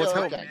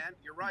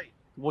 You're right.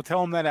 We'll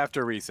tell them that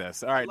after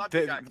recess. All right.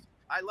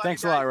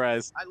 Thanks a lot,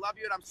 Rez. I love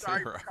you, and I'm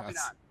sorry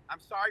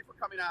for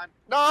coming on.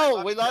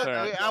 No, we love.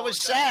 I was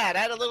sad. I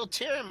had a little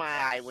tear in my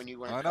eye when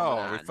you went. I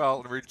know. We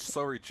felt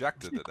so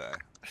rejected today.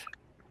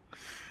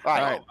 All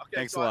right. Okay,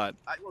 thanks a lot.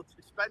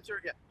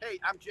 Spencer, yeah. Hey,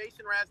 I'm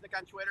Jason Raznick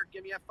on Twitter.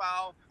 Give me a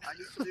follow. I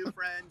need some new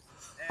friends.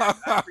 And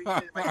I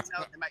appreciate it.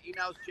 My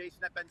email is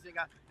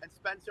jason@benzinga. And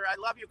Spencer, I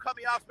love you. Cut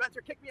me off,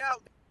 Spencer. Kick me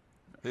out.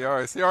 He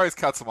always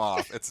cuts him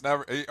off.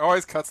 He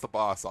always cuts the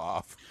boss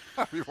off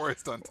before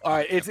he's done talking. All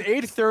right, it's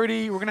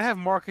 8:30. We're gonna have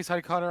Marcus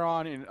Highcutter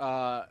on, and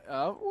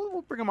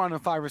we'll bring him on in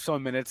 5 or so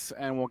minutes,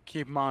 and we'll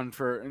keep him on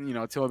for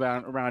till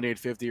about around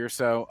 8:50 or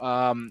so.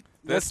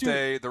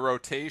 The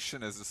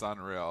rotation is just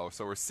unreal.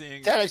 So we're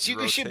seeing Dennis,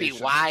 you should be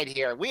wide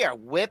here. We are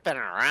whipping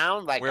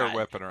around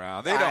whipping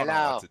around. They don't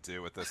know what to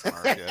do with this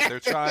market. They're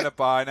trying to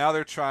buy. Now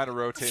they're trying to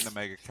rotate the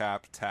mega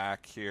cap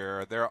tack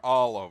here. They're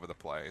all over the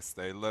place.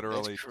 They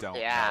literally don't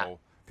know.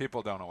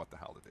 People don't know what the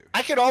hell to do.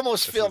 I could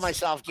almost feel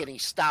myself getting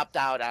stopped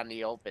out on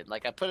the open.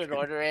 Like I put an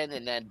order in,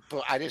 and then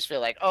I just feel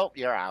like, oh,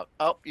 you're out.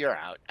 Oh, you're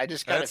out. I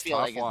just kind of feel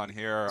like it's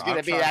going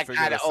to be that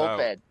kind of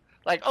open.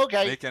 Like,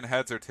 okay. Making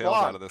heads or tails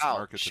out of this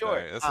market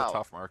today. It's a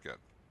tough market.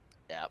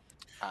 Yeah.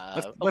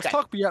 Let's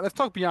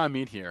talk Beyond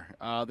Meat here.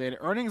 They had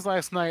earnings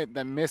last night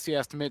that missed the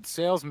estimate.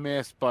 Sales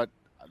missed, but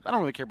I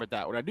don't really care about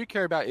that. What I do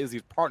care about is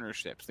these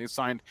partnerships. They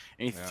signed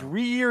a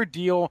 3-year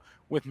deal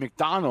with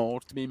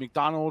McDonald's to be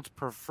McDonald's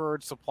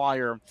preferred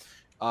supplier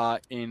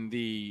in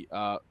the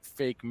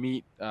fake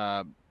meat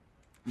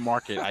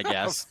market, I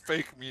guess.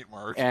 Fake meat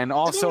market. And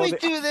also,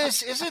 didn't we do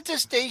this? Isn't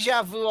this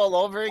deja vu all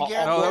over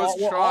again? No, that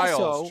was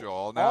trials,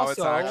 Joel. Now it's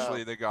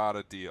actually they got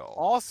a deal.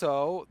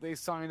 Also, they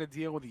signed a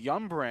deal with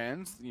Yum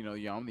Brands. You know,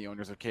 Yum, the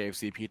owners of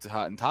KFC, Pizza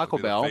Hut, and Taco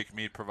Bell. The fake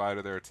meat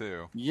provider there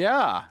too.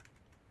 Yeah,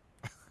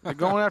 they're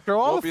going after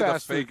all we'll the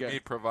fast food. We'll be the fake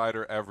meat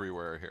provider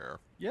everywhere here.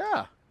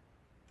 Yeah.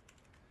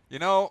 You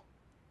know,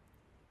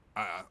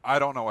 I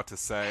don't know what to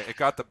say. It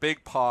got the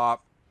big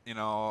pop. You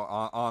know,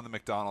 on the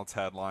McDonald's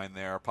headline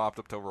there, popped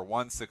up to over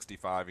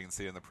 165. You can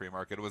see in the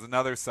pre-market. It was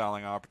another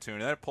selling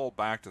opportunity. Then it pulled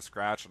back to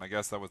scratch, and I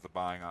guess that was the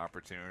buying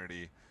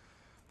opportunity.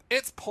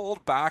 It's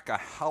pulled back a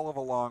hell of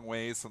a long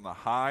ways from the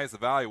highs. The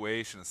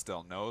valuation is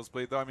still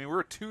nosebleed, though. I mean, we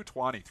were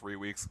 220 3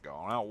 weeks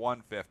ago, now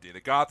 150. They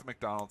got the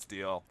McDonald's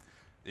deal.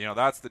 You know,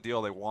 that's the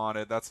deal they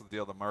wanted. That's the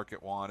deal the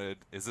market wanted.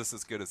 Is this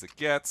as good as it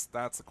gets?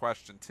 That's the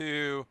question,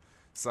 too.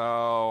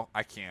 So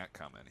I can't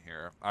come in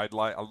here. I'd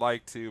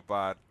like to,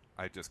 but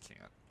I just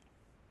can't.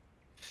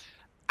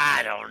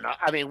 I don't know.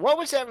 I mean, what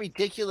was that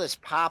ridiculous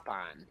pop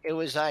on? It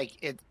was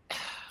like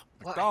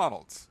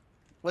McDonald's.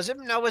 Was it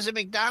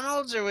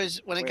McDonald's or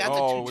was when it got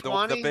to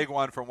 220? The big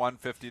one from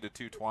 150 to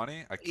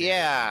 220? I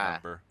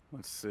can't remember.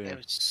 Let's see. It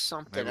was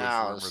something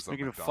else. You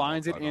can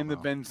find it in the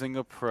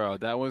Benzinga Pro.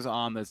 That was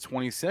on the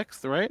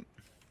 26th, right?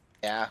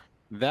 Yeah.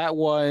 That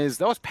was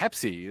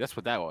Pepsi. That's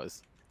what that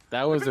was.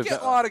 That was a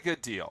lot of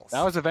good deals.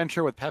 That was a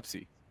venture with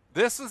Pepsi.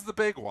 This is the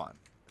big one.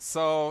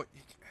 So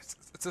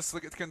it's just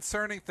like, the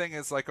concerning thing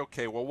is like,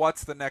 okay, well,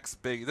 what's the next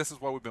big? This is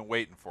what we've been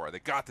waiting for. They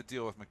got the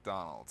deal with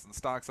McDonald's, and the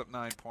stock's up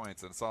 9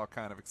 points, and it's all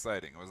kind of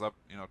exciting. It was up,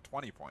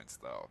 20 points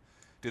though.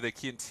 Do they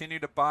continue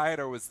to buy it,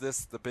 or was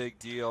this the big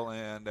deal?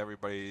 And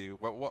everybody,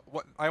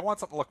 what? I want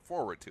something to look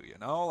forward to.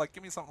 Like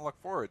give me something to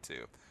look forward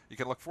to. You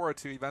can look forward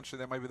to eventually.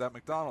 There might be that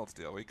McDonald's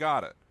deal. We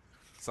got it.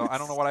 So I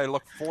don't know what I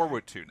look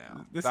forward to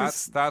now.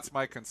 That's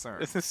my concern.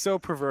 This is so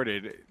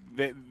perverted.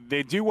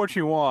 They do what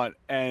you want,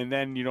 and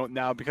then you don't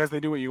now because they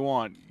do what you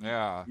want.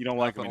 Yeah, you don't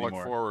like them anymore.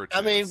 Look forward to,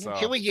 I mean,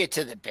 can we get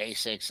to the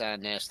basics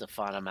on this? The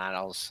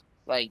fundamentals,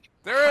 like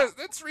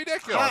it's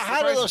ridiculous.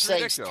 How do those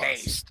things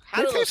taste?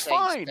 They taste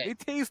fine. They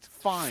taste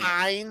fine.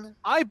 Fine.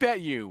 I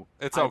bet you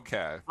it's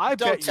okay.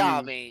 Don't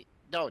tell me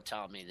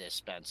this,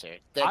 Spencer.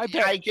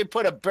 I could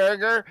put a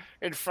burger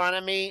in front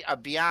of me, a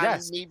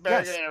Beyond Meat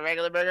burger and a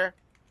regular burger.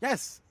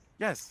 Yes,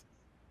 that's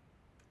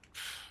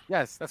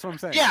what I'm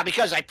saying. Yeah,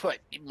 because I put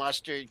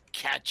mustard,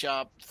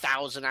 ketchup,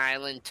 Thousand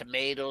Island,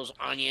 tomatoes,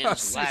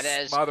 onions,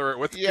 lettuce. Smother it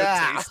with good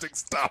tasting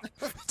stuff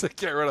to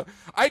get rid of.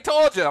 I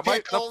told you,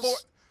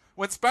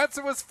 when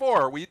Spencer was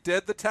 4, we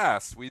did the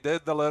test. We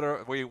did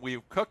we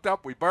cooked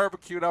up, we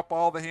barbecued up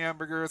all the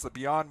hamburgers, the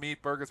Beyond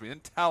Meat burgers. We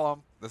didn't tell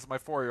him. This is my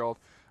 4-year-old.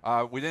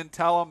 We didn't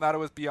tell him that it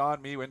was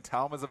Beyond Meat. We didn't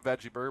tell him it was a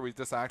veggie burger. We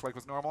just acted like it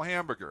was a normal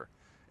hamburger.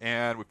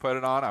 And we put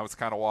it on. I was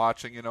kind of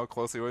watching,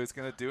 closely what he's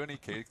going to do. And he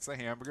takes a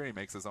hamburger. He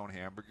makes his own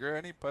hamburger.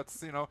 And he puts,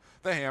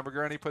 the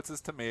hamburger. And he puts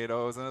his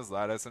tomatoes and his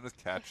lettuce and his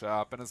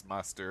ketchup and his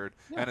mustard.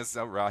 And his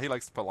he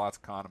likes to put lots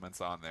of condiments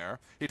on there.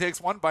 He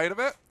takes one bite of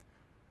it.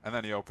 And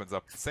then he opens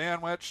up the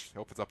sandwich. He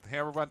opens up the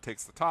hamburger bun,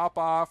 takes the top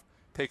off,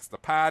 takes the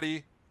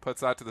patty, puts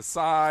that to the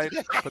side,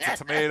 puts the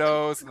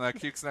tomatoes and the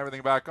cukes and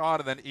everything back on,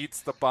 and then eats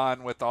the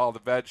bun with all the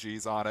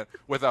veggies on it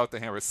without the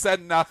hamburger.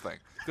 Said nothing.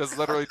 Just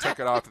literally took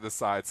it off to the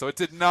side. So it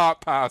did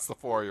not pass the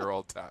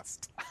 4-year-old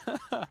test.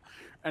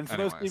 And for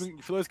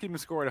those keeping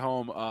score at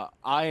home,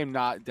 I am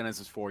not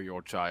Dennis's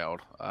 4-year-old child.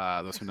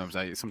 Though sometimes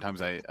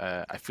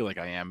I feel like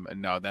I am.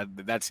 No,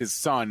 that's his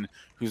son,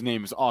 whose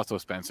name is also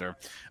Spencer.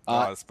 A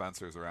lot of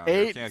Spencers around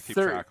here. I can't keep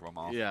track of them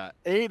all. Yeah,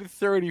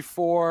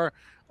 8:34.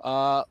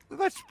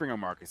 Let's bring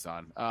Marcus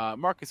on.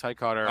 Marcus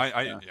Highcutter.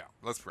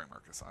 Let's bring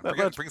Marcus on.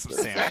 Let's bring some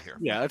sanity here.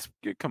 Yeah, let's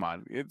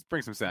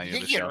bring some sanity.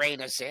 You can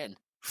rein us in.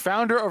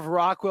 Founder of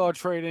Rockwell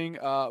Trading,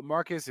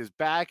 Marcus is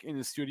back in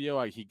the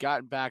studio. He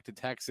got back to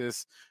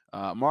Texas.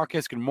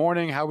 Marcus, good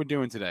morning. How are we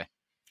doing today?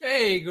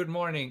 Hey, good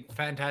morning.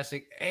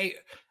 Fantastic. Hey,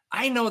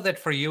 I know that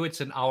for you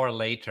it's an hour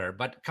later,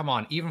 but come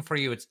on, even for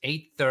you it's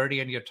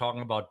 8:30 and you're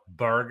talking about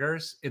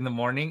burgers in the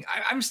morning.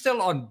 I'm still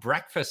on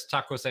breakfast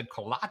tacos and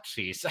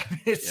kolaches. I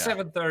mean, it's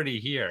 7:30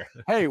 here.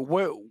 Hey,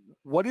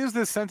 what is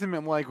the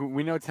sentiment like?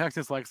 We know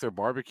Texas likes their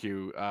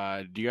barbecue.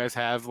 Do you guys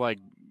have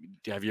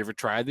have you ever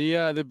tried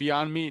the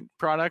Beyond Meat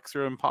products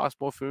or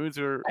Impossible Foods?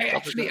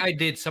 I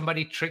did.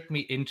 Somebody tricked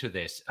me into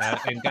this.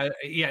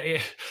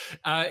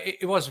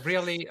 It was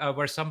really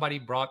where somebody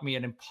brought me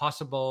an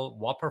Impossible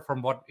Whopper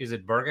from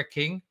Burger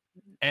King,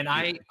 and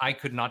I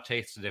could not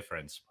taste the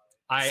difference.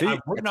 I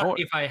would not,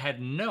 if I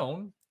had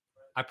known,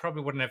 I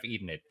probably wouldn't have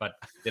eaten it, but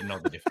didn't know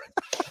the difference.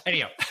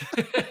 Anyhow.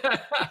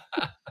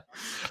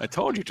 I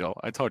told you, Joel.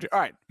 I told you. All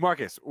right,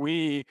 Marcus,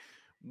 we've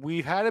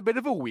had a bit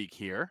of a week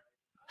here.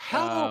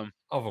 Hell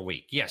of a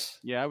week, yes.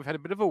 Yeah, we've had a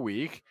bit of a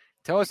week.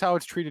 Tell us how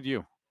it's treated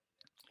you.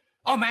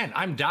 Oh man,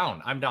 I'm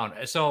down. I'm down.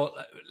 So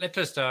let's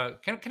just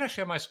can I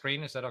share my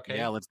screen? Is that okay?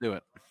 Yeah, let's do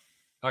it.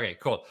 Okay,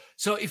 cool.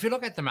 So if you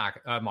look at the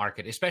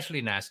market,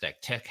 especially NASDAQ,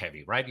 tech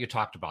heavy, right? You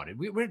talked about it.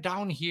 We're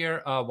down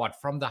here,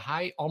 from the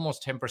high,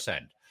 almost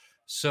 10%.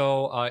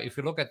 So if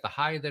you look at the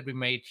high that we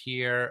made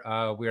here,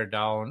 we're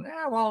down,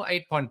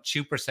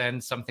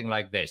 8.2%, something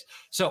like this.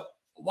 So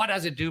what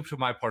does it do to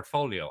my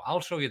portfolio? I'll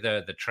show you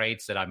the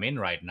trades that I'm in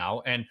right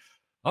now. And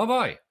oh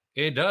boy,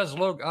 it does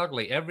look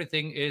ugly.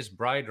 Everything is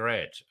bright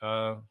red.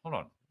 Hold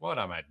on. What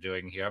am I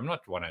doing here? I'm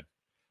not want to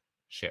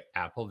share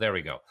Apple. There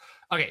we go.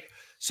 Okay.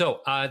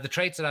 So the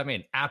trades that I'm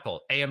in: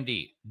 Apple,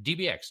 AMD,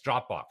 DBX,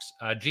 Dropbox,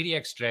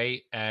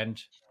 GDXJ,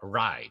 and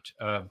Ride.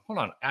 Hold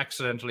on.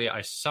 Accidentally,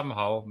 I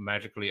somehow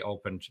magically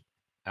opened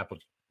Apple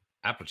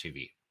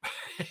TV.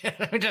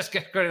 Let me just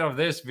get rid of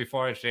this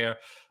before I share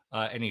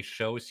any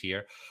shows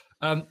here.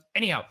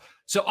 Anyhow,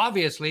 so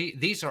obviously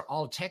these are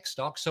all tech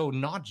stocks, so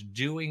not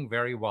doing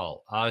very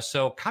well.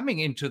 So coming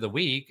into the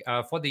week,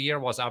 for the year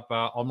was up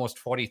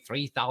almost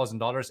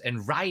 $43,000,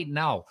 and right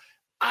now,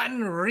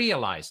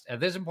 unrealized, and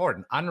this is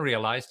important,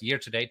 unrealized year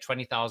to date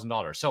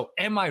 $20,000. So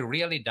am I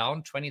really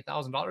down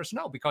 $20,000?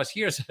 No, because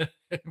here's an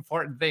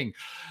important thing.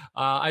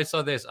 I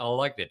saw this, I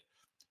liked it.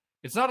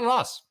 It's not a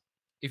loss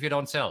if you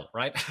don't sell,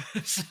 right?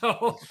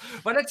 So,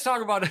 but let's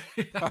talk about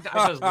it.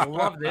 I just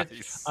love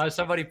this. Nice.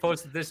 Somebody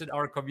posted this in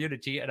our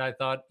community, and I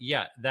thought,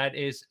 yeah, that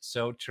is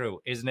so true,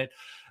 isn't it?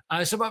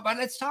 But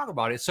let's talk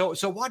about it. So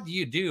what do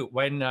you do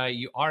when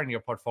you are in your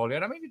portfolio?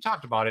 And I mean, you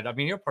talked about it. I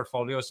mean, your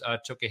portfolios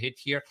took a hit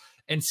here.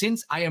 And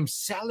since I am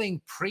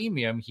selling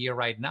premium here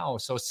right now,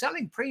 so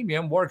selling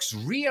premium works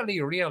really,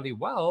 really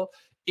well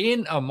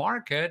in a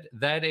market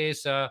that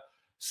is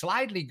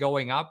slightly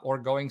going up or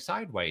going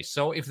sideways.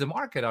 So if the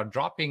market are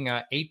dropping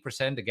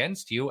 8%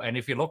 against you, and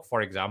if you look,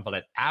 for example,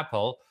 at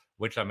Apple,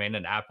 which I'm in,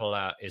 and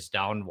Apple is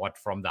down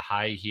from the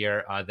high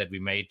here that we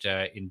made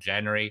in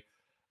January.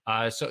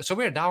 So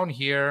we're down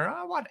here,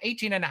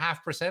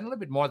 18.5%, a little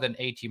bit more than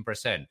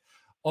 18%.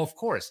 Of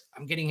course,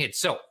 I'm getting hit.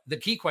 So the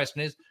key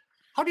question is,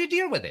 how do you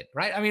deal with it,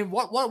 right? I mean,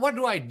 what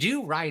do I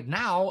do right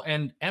now?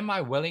 And am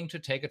I willing to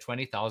take a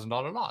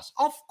 $20,000 loss?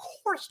 Of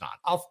course not.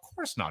 Of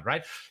course not,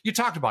 right? You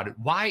talked about it.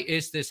 Why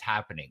is this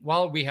happening?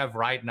 Well, we have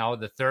right now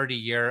the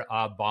 30-year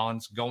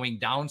bonds going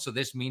down. So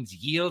this means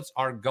yields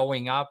are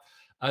going up,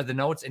 the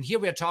notes. And here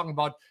we are talking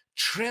about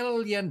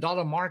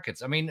trillion-dollar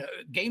markets. I mean,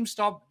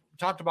 GameStop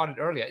talked about it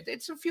earlier.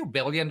 It's a few $1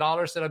 billion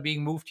that are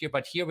being moved here,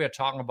 but here we are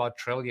talking about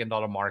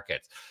trillion-dollar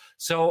markets.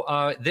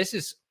 So this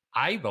is,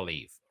 I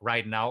believe,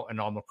 right now a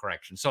normal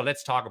correction. So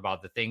let's talk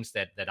about the things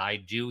that I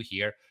do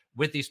here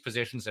with these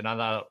positions, and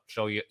I'll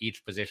show you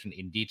each position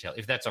in detail,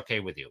 if that's okay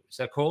with you. Is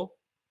that cool?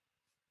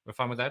 We're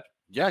fine with that?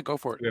 Yeah, go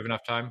for it. Do we have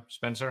enough time,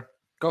 Spencer?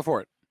 Go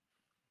for it.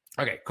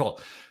 Okay, cool.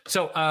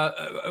 So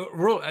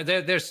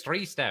there's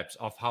 3 steps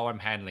of how I'm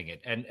handling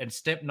it. And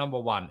step number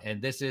 1,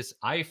 and this is,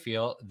 I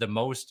feel, the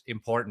most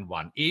important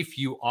one, if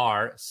you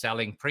are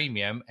selling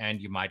premium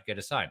and you might get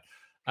assigned.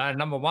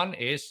 Number 1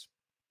 is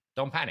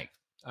don't panic.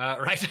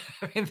 Right?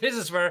 I mean, this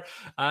is where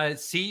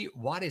see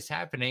what is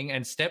happening.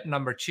 And step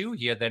number 2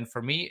 here then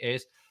for me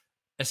is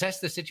assess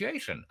the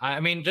situation. I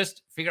mean,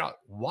 just figure out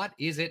what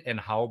is it and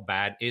how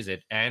bad is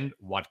it and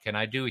what can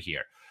I do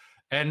here.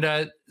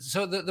 And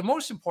so the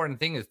most important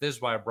thing is, this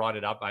is why I brought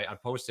it up. I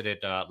posted it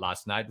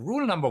last night.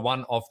 Rule number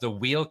 1 of the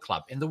wheel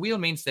club. And the wheel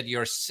means that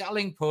you're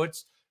selling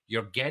puts,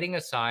 you're getting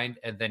assigned,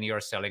 and then you're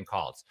selling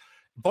calls.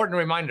 Important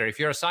reminder, if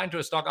you're assigned to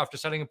a stock after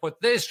selling a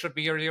put, this should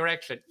be your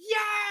direction.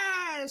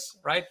 Yes!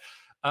 Right?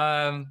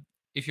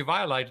 If you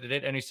violated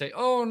it and you say,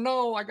 oh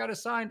no, I got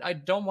assigned, I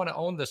don't want to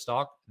own the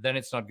stock, then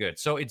it's not good.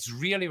 So it's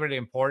really, really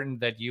important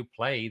that you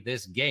play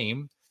this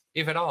game,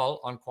 if at all,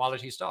 on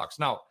quality stocks.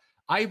 Now,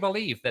 I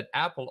believe that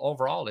Apple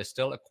overall is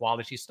still a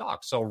quality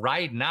stock. So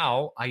right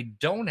now, I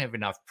don't have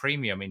enough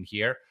premium in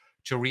here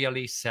to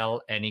really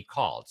sell any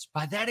calls,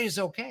 but that is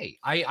okay.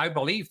 I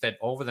believe that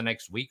over the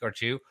next week or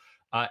 2,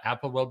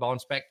 Apple will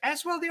bounce back,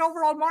 as will the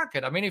overall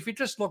market. I mean, if you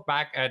just look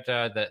back at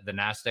the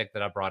NASDAQ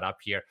that I brought up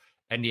here,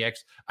 NDX,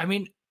 I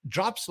mean,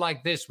 drops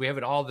like this, we have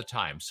it all the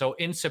time. So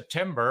in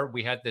September,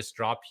 we had this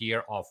drop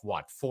here of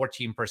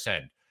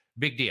 14%.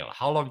 Big deal.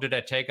 How long did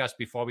that take us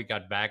before we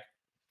got back?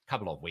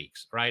 Couple of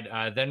weeks, right?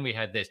 Then we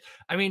had this.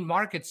 I mean,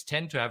 markets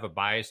tend to have a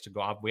bias to go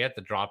up. We had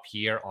the drop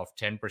here of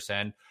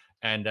 10%,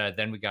 and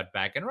then we got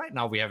back. And right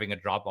now we're having a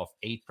drop of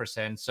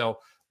 8%. So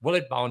will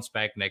it bounce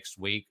back next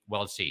week?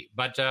 We'll see.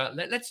 But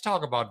let's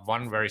talk about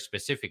one very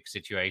specific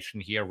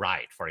situation here.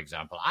 Ride, for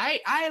example.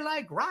 I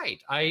like Ride.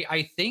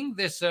 I think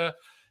this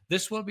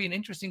will be an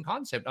interesting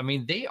concept. I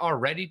mean, they are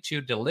ready to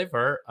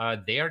deliver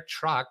their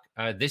truck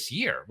this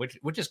year,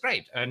 which is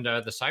great. And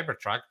the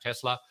Cybertruck,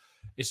 Tesla,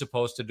 is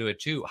supposed to do it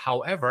too.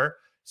 However,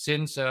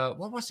 since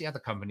what was the other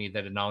company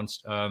that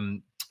announced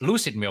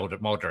Lucid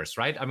Motors,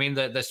 right? I mean,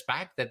 the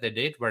SPAC that they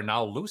did, where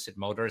now Lucid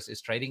Motors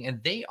is trading,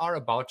 and they are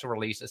about to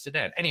release a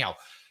sedan. Anyhow,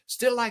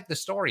 still like the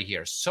story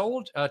here.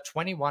 Sold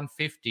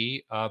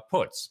 2150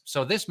 puts.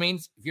 So this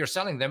means if you're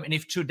selling them, and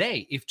if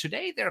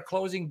today they're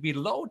closing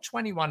below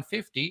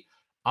 2150,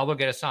 I will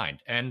get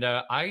assigned. And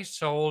I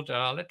sold,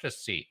 let's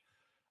just see.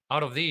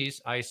 Out of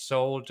these, I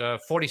sold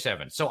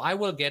 47. So I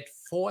will get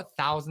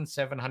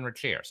 4,700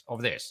 shares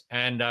of this.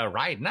 And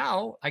right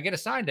now, I get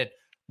assigned at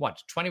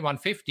what,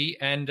 21.50,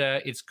 and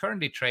it's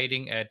currently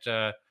trading at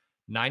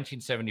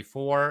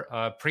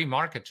 1974,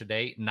 pre-market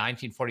today,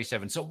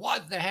 1947. So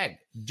what the heck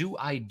do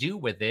I do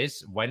with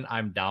this when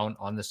I'm down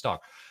on the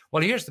stock?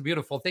 Well, here's the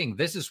beautiful thing.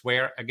 This is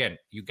where, again,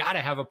 you got to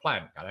have a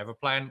plan,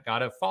 got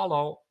to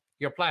follow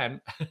your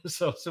plan.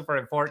 So super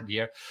important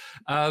here.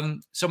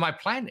 So my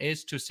plan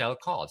is to sell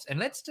calls. And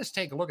let's just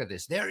take a look at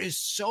this. There is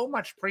so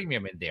much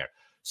premium in there.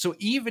 So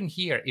even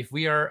here, if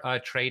we are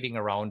trading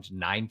around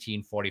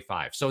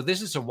 1945, so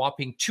this is a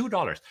whopping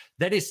 $2.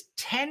 That is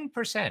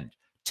 10%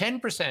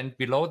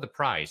 below the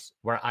price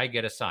where I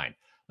get assigned.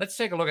 Let's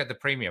take a look at the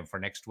premium for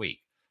next week.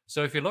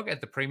 So if you look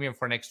at the premium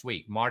for next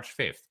week, March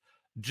 5th,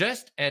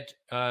 just at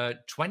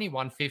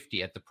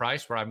 21.50 at the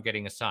price where I'm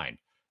getting assigned.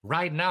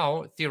 Right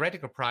now,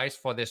 theoretical price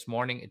for this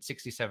morning, it's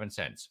 67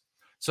 cents.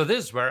 So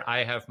this is where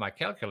I have my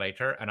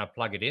calculator and I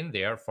plug it in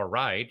there for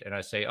right. And I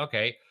say,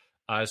 okay,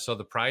 so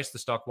the price the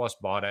stock was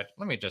bought at,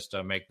 let me just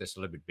make this a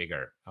little bit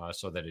bigger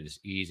so that it is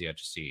easier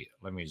to see.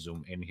 Let me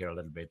zoom in here a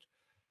little bit.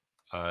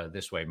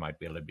 This way might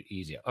be a little bit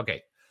easier.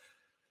 Okay.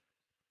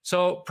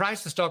 So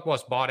price the stock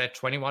was bought at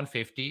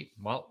 21.50.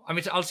 Well, I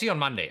mean, I'll see on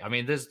Monday. I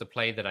mean, this is the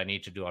play that I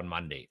need to do on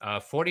Monday.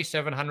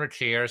 4,700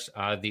 shares.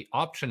 The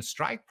option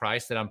strike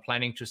price that I'm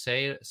planning to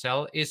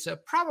sell is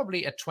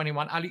probably at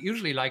 21. I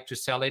usually like to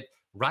sell it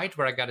right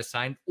where I got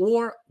assigned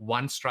or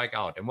one strike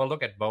out. And we'll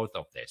look at both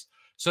of this.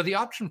 So the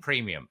option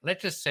premium,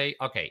 let's just say,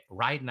 okay,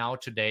 right now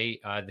today,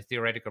 the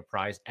theoretical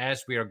price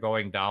as we are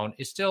going down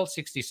is still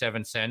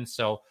 67 cents.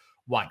 So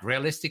what,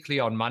 realistically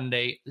on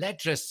Monday,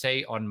 let's just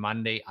say on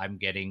Monday, I'm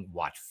getting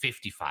what,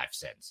 55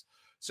 cents.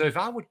 So if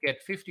I would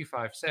get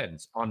 55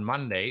 cents on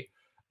Monday,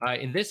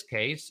 in this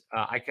case,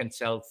 I can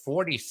sell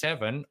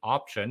 47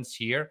 options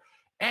here.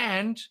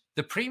 And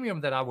the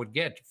premium that I would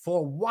get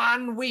for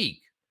 1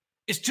 week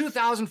is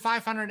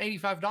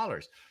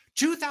 $2,585.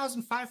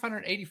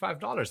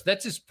 $2,585.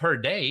 That's just per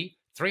day,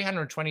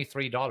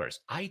 $323.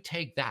 I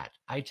take that.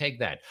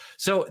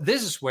 So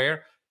this is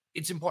where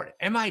it's important.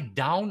 Am I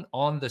down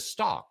on the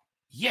stock?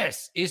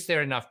 Yes. Is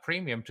there enough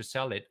premium to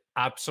sell it?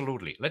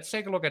 Absolutely. Let's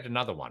take a look at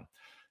another one.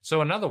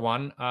 So another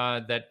one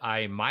that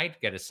I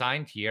might get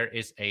assigned here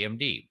is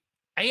AMD.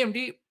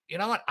 AMD, you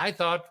know what? I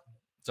thought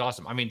it's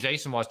awesome. I mean,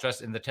 Jason was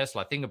just in the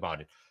Tesla. Think about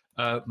it.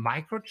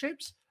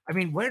 Microchips. I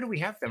mean, where do we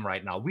have them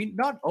right now? We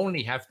not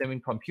only have them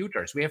in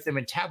computers, we have them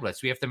in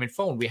tablets, we have them in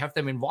phone, we have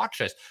them in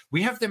watches,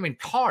 we have them in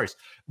cars,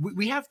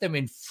 we have them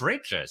in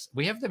fridges,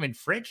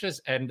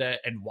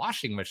 and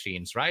washing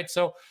machines, right?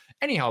 So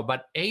anyhow,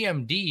 but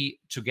AMD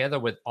together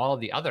with all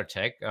the other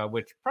tech,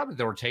 which probably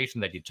the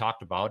rotation that you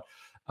talked about,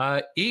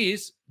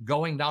 is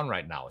going down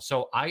right now.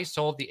 So I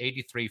sold the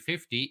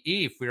 83.50.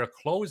 If we are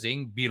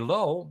closing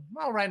below,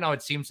 well, right now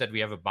it seems that we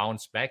have a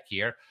bounce back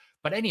here.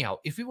 But anyhow,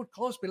 if we would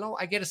close below,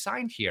 I get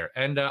assigned here.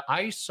 And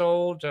I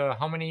sold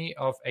how many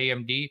of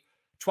AMD?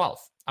 12.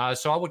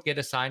 So I would get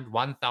assigned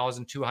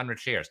 1,200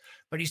 shares.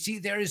 But you see,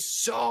 there is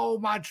so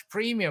much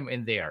premium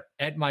in there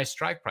at my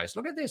strike price.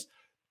 Look at this,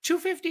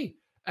 $2.50.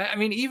 I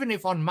mean, even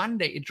if on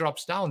Monday it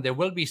drops down, there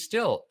will be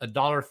still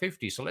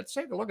 $1.50. So let's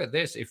take a look at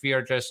this. If we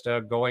are just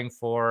going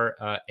for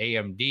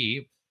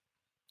AMD.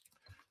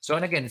 So,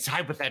 and again, it's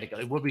hypothetical.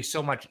 It will be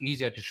so much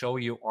easier to show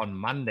you on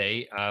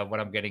Monday when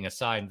I'm getting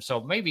assigned.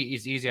 So maybe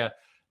it's easier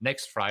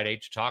next Friday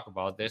to talk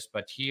about this.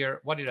 But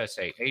here, what did I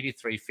say?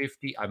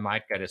 83.50, I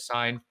might get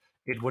assigned.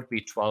 It would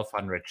be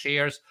 1,200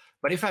 shares.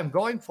 But if I'm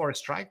going for a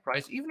strike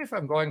price, even if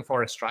I'm going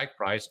for a strike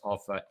price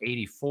of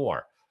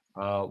 84,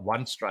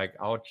 one strike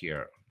out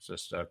here,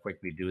 just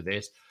quickly do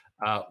this.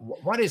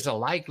 What is a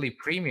likely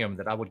premium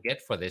that I would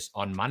get for this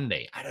on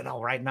Monday? I don't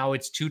know. Right now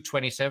it's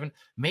 $2.27,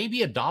 maybe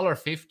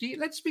 $1.50.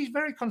 Let's be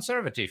very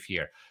conservative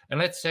here. And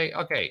let's say,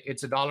 okay,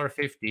 it's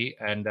 $1.50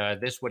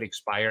 and this would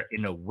expire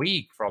in a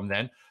week from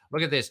then.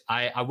 Look at this.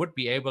 I would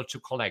be able to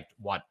collect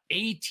what,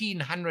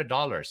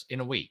 $1,800 in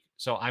a week.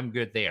 So I'm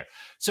good there.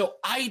 So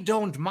I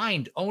don't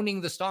mind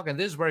owning the stock. And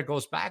this is where it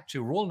goes back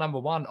to rule number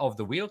 1 of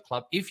the Wheel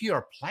Club. If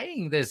you're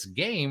playing this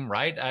game,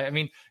 right? I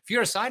mean, if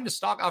you're assigned a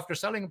stock after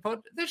selling a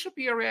put, there should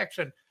be a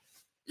reaction.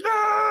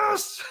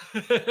 Yes!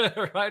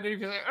 Right? If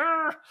you say,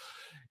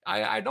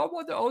 I don't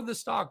want to own the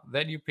stock,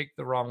 then you pick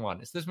the wrong one.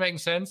 Is this making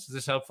sense? Is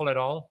this helpful at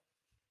all?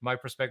 My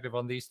perspective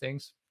on these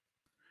things?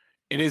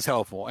 It is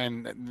helpful.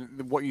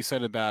 And what you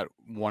said about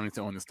wanting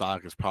to own the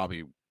stock is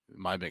probably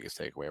my biggest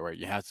takeaway, right?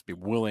 You have to be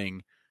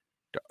willing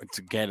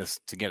to get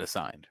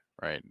assigned,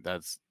 right?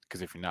 That's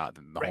because if you're not,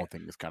 then the whole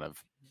thing is kind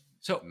of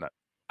so.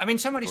 I mean,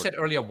 somebody said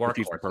earlier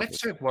Workhorse. Let's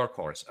check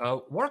Workhorse.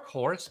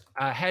 Workhorse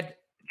had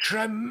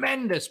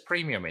tremendous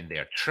premium in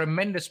there,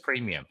 tremendous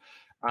premium.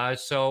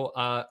 So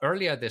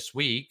earlier this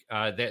week,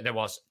 there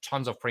was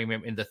tons of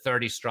premium in the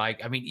 30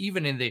 strike. I mean,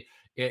 even in the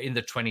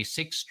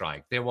 26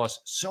 strike, there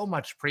was so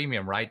much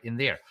premium right in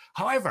there.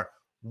 However,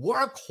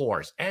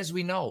 Workhorse, as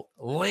we know,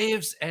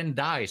 lives and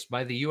dies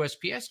by the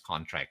USPS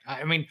contract.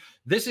 I mean,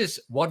 this is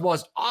what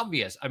was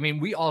obvious. I mean,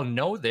 we all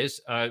know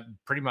this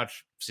pretty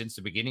much since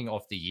the beginning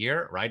of the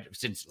year, right?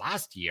 Since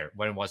last year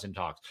when it was in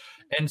talks.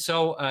 And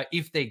so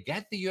if they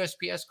get the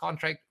USPS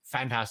contract,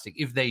 fantastic.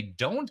 If they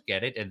don't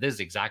get it, and this is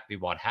exactly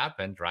what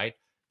happened, right?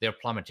 They're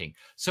plummeting.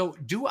 So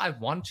do I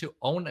want to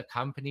own a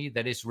company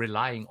that is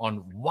relying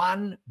on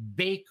one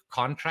big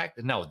contract?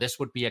 No, this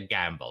would be a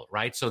gamble,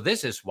 right? So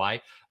this is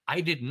why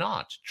I did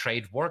not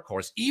trade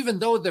Workhorse, even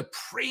though the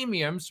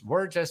premiums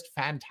were just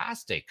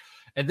fantastic.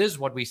 And this is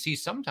what we see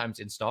sometimes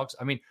in stocks.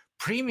 I mean,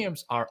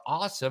 premiums are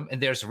awesome, and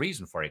there's a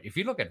reason for it. If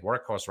you look at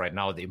Workhorse right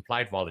now, the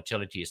implied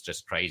volatility is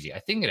just crazy. I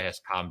think it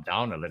has calmed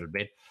down a little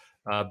bit.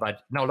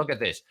 But now look at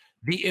this.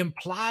 The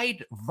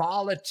implied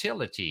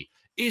volatility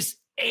is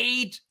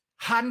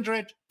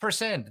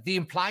 800%. The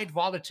implied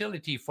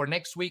volatility for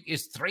next week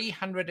is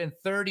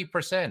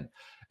 330%.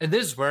 And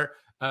this is where,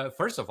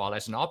 first of all,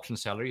 as an option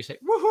seller, you say,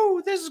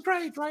 woohoo, this is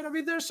great, right? I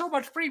mean, there's so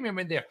much premium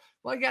in there.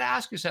 Well, you got to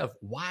ask yourself,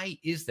 why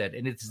is that?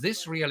 And is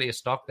this really a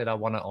stock that I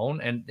want to own?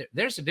 And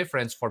there's a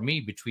difference for me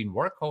between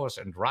Workhorse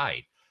and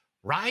Ride.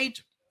 Ride,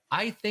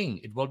 I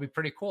think it will be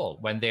pretty cool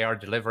when they are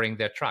delivering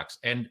their trucks,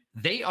 and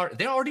they're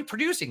already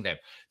producing them.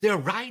 They're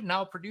right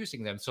now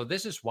producing them. So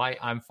this is why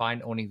I'm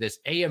fine owning this.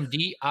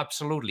 AMD,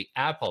 absolutely.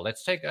 Apple.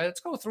 Let's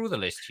go through the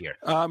list here.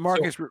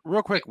 Marcus,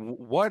 real quick,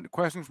 what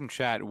question from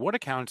chat? What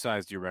account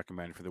size do you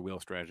recommend for the wheel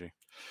strategy?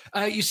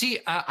 You see,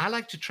 I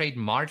like to trade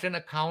margin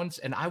accounts,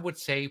 and I would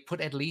say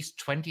put at least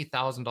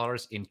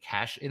 $20,000 in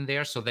cash in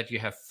there so that you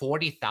have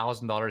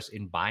 $40,000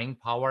 in buying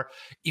power.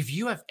 If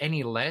you have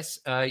any less,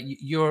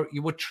 you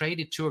would trade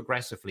it too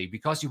aggressively,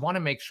 because you want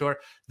to make sure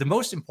the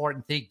most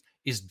important thing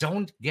is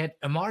don't get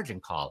a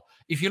margin call.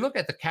 If you look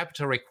at the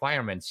capital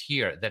requirements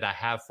here that I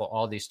have for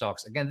all these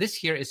stocks, again, this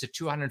here is a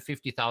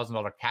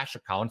 $250,000 cash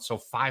account, so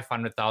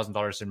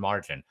 $500,000 in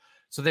margin.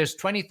 So there's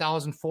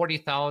 20,000,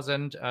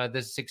 40,000,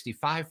 there's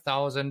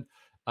 65,000.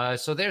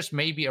 So there's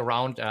maybe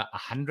around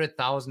 $100,000,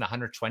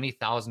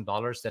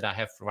 $120,000 that I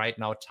have right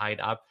now tied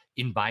up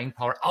in buying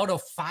power out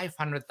of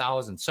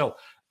 500,000. So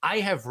I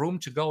have room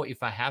to go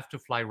if I have to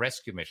fly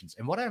rescue missions.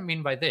 And what I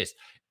mean by this,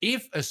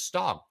 if a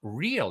stock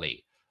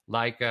really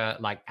like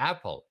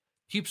Apple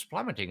keeps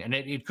plummeting, and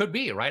it could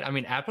be, right? I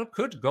mean, Apple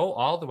could go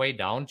all the way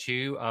down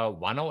to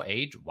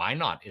 108. Why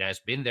not? It has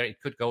been there. It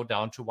could go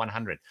down to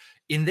 100.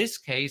 In this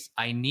case,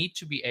 I need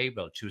to be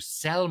able to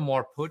sell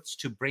more puts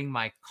to bring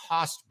my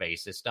cost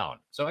basis down.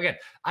 So again,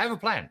 I have a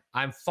plan.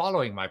 I'm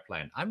following my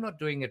plan. I'm not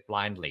doing it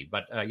blindly,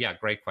 but yeah,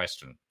 great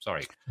question.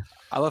 Sorry.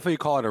 I love how you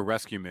call it a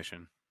rescue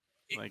mission.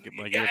 Like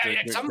yeah,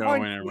 at some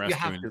point, you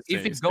have to.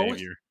 If it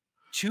goes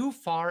too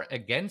far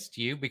against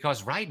you,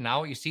 because right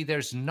now, you see,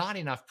 there's not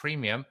enough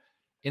premium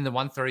in the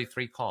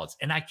 133 calls.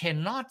 And I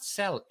cannot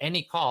sell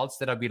any calls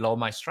that are below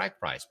my strike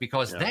price,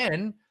 because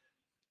then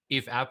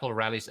if Apple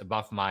rallies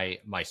above my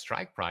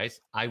strike price,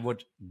 I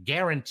would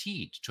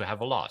guaranteed to have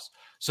a loss.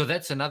 So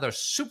that's another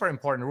super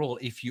important rule.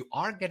 If you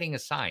are getting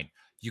assigned,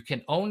 you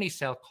can only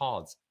sell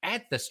calls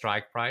at the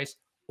strike price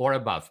or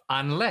above,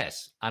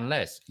 unless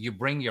you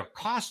bring your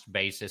cost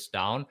basis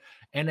down.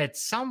 And at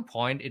some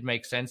point, it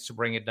makes sense to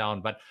bring it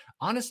down. But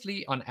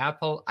honestly, on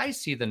Apple, I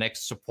see the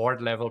next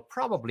support level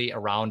probably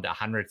around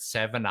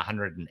 107,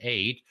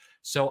 108.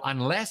 So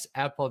unless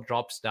Apple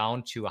drops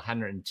down to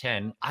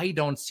 110, I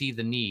don't see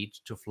the need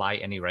to fly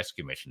any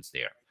rescue missions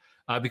there.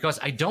 Because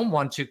I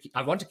want to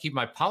keep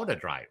my powder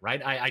dry,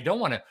 right? I don't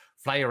want to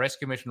fly a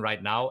rescue mission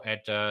right now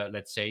at,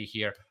 let's say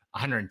here,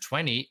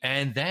 120,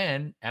 and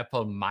then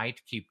Apple might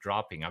keep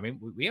dropping. I mean,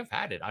 we have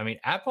had it. I mean,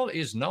 Apple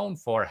is known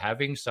for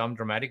having some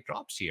dramatic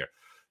drops here.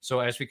 So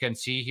as we can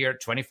see here,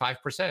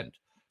 25%.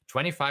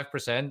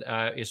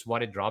 25% is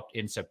what it dropped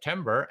in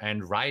September.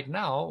 And right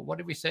now, what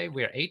did we say?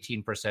 We're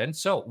 18%.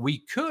 So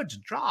we could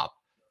drop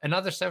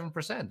another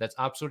 7%. That's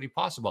absolutely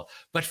possible.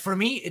 But for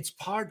me, it's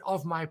part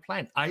of my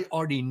plan. I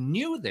already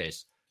knew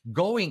this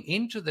going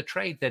into the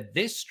trade, that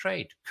this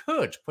trade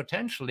could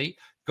potentially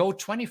go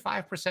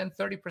 25%,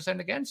 30%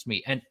 against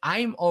me. And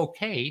I'm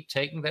okay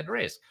taking that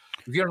risk.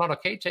 If you're not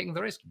okay taking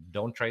the risk,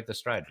 don't trade the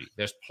strategy.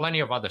 There's plenty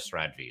of other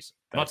strategies.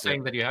 I'm not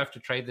saying that you have to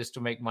trade this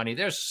to make money.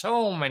 There's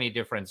so many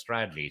different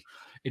strategies.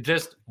 It's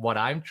just what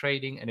I'm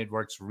trading, and it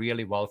works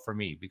really well for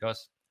me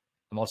because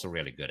I'm also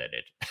really good at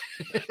it.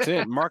 That's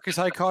it. Marcus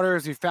Highcutter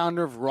is the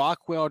founder of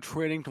Rockwell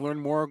Trading. To learn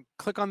more,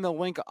 click on the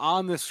link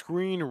on the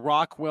screen,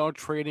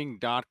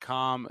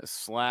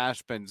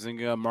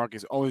 rockwelltrading.com/Benzinga.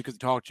 Marcus, always good to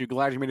talk to you.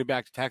 Glad you made it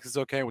back to Texas.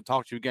 Okay, we'll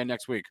talk to you again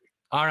next week.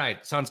 All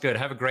right. Sounds good.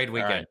 Have a great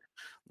weekend. Right.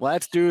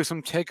 Let's do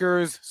some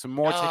tickers, some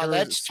more tickers.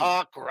 Let's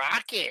talk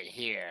rocket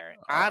here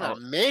on a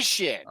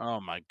mission. Oh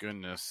my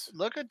goodness!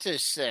 Look at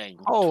this thing.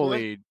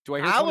 Holy! Do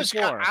I hear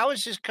 24? I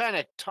was just kind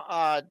of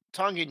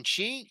tongue in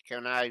cheek,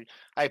 and I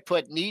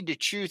put need to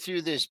chew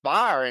through this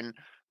bar, and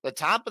the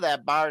top of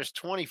that bar is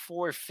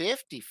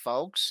 24.50,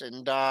 folks.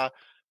 And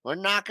we're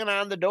knocking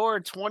on the door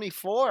at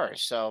 24.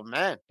 So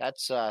man,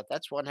 that's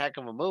one heck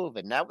of a move.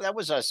 And that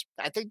was us.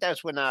 I think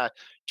that's when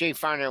Jay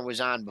Farner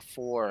was on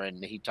before,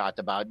 and he talked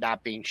about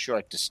not being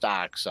short the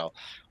stock. So,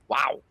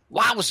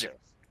 wowzer.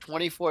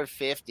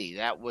 24.50.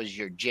 That was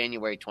your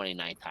January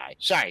 29th high.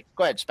 Sorry,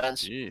 go ahead,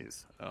 Spence.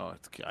 Jeez. Oh,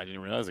 I didn't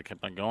realize it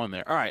kept on going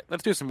there. All right,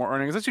 let's do some more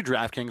earnings. Let's do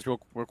DraftKings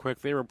real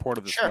quick. They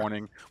reported this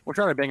morning. We'll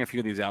try to bang a few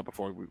of these out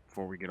before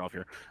we get off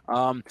here.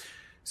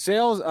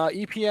 Sales,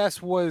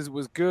 EPS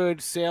was good.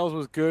 Sales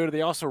was good.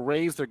 They also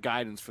raised their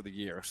guidance for the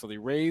year. So they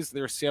raised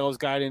their sales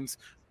guidance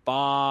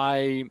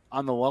by,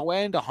 on the low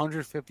end,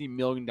 $150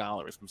 million,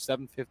 from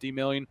 $750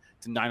 million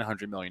to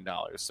 $900 million.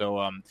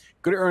 So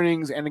good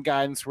earnings and a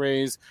guidance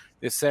raise.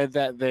 They said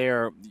that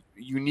their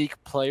unique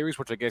players,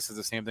 which I guess is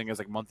the same thing as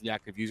like monthly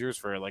active users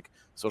for like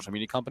social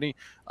media company,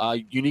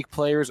 unique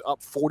players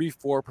up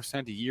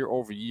 44% year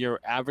over year.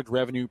 Average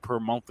revenue per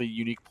monthly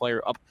unique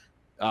player up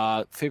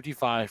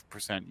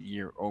 55%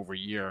 year over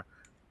year.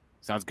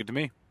 Sounds good to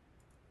me.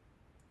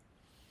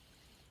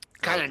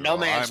 Kind of no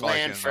man's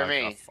land for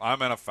me.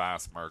 I'm in a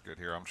fast market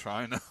here. I'm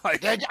trying to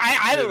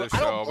I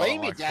don't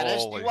blame you,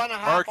 Dennis. You want to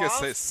hop off?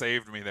 Marcus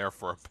saved me there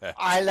for a bit.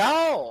 I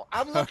know.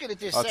 I'm looking at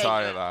this. I'll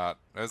tell you that.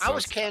 I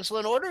was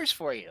canceling orders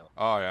for you.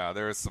 Oh yeah,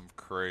 there is some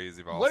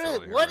crazy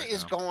volatility. What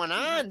is going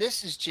on?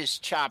 This is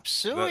just chop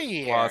suey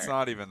here. Well, it's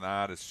not even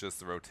that. It's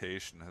just the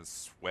rotation has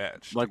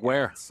switched. Like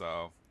where?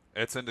 So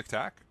it's into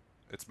tech.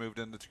 It's moved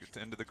into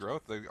the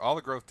growth. All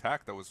the growth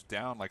tech that was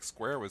down, like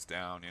Square was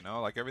down.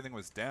 Like everything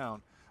was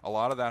down. A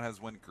lot of that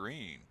has went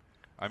green.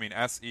 I mean,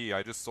 SE,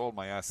 I just sold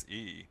my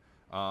SE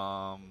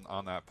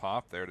on that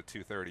pop there to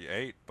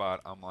 238,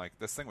 but I'm like,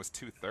 this thing was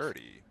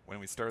 230 when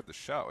we started the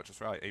show. It just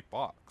really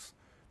 $8.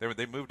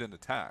 They moved into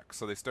tech,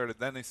 so they started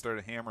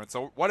hammering.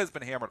 So what has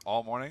been hammered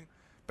all morning?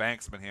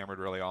 Banks have been hammered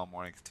really all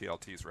morning.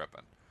 TLT's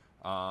ripping.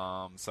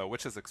 So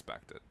which is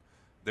expected.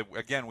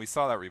 Again, we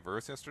saw that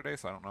reverse yesterday,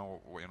 so I don't know,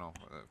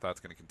 if that's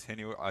going to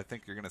continue. I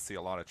think you're going to see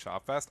a lot of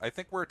chop fest. I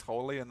think we're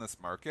totally in this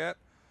market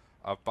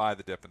of buy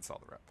the dip and sell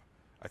the rip.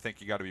 I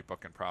think you got to be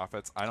booking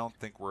profits. I don't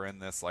think we're in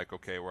this like,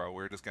 okay, well,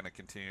 we're just going to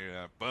continue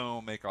to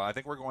boom, make all. I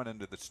think we're going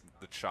into the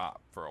chop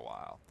for a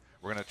while.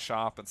 We're going to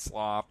chop and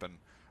slop, and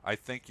I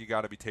think you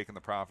got to be taking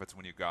the profits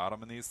when you got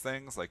them in these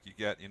things. Like you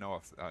get,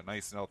 a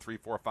nice, 3,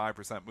 4,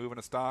 5% move in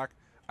a stock.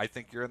 I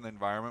think you're in the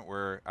environment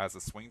where, as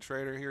a swing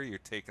trader here, you're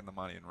taking the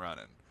money and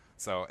running.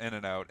 So in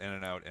and out, in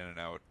and out, in and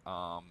out.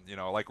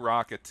 Like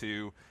Rocket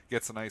 2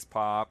 gets a nice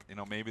pop.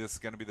 Maybe this is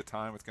going to be the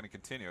time it's going to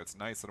continue. It's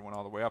nice that it went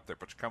all the way up there,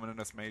 but you're coming in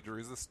this major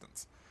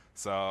resistance.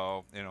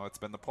 So, it's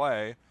been the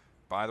play.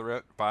 Buy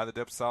the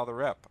dip, sell the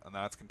rip, and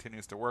that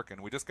continues to work.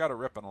 And we just got a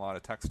rip in a lot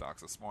of tech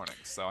stocks this morning.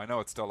 So I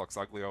know it still looks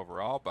ugly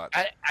overall, but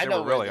they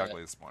were really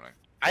ugly this morning.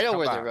 I know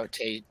where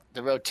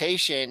the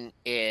rotation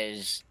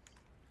is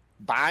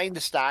buying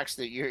the stocks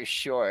that you're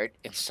short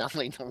and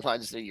selling the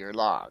ones that you're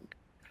long.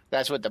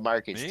 That's what the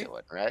market's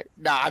doing, right?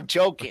 No, I'm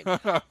joking.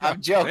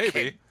 I'm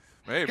joking.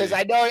 Maybe. Because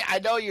I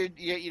know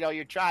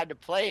you're trying to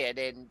play it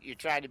and you're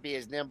trying to be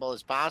as nimble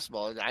as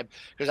possible.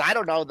 Because I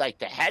don't know, like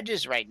the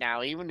hedges right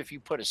now. Even if you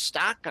put a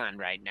stock on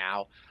right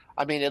now,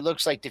 I mean, it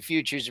looks like the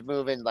futures are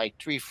moving like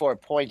 3-4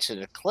 points at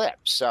a clip.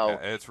 So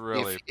it's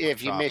really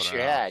if you miss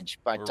your hedge,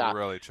 but we're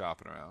really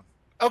chopping around.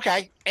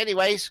 Okay.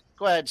 Anyways,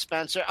 go ahead,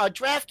 Spencer.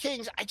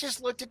 DraftKings, I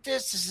just looked at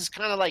this. This is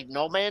kind of like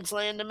no man's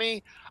land to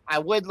me. I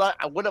would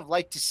have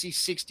liked to see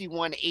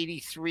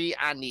 61.83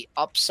 on the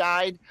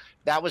upside.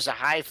 That was a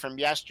high from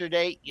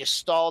yesterday. You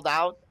stalled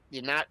out.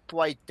 You're not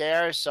quite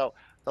there. So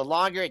the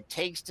longer it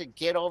takes to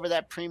get over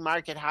that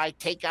pre-market high,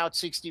 take out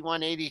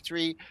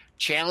 61.83,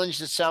 challenge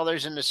the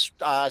sellers in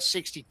the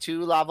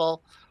 62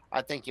 level.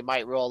 I think you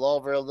might roll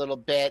over a little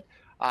bit.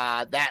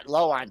 That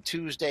low on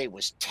Tuesday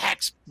was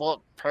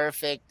textbook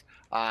perfect.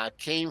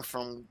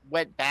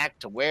 Went back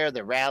to where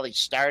the rally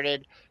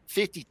started.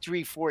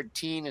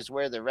 53.14 is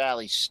where the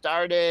rally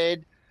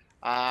started.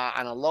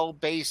 On a low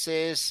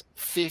basis,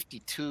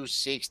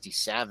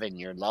 52.67,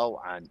 your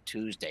low on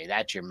Tuesday.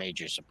 That's your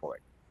major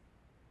support.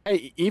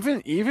 Hey,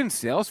 even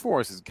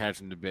Salesforce is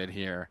catching the bid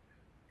here.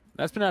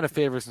 That's been out of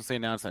favor since they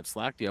announced that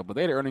Slack deal. But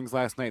they had earnings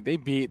last night. They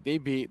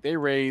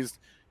raised,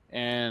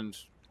 and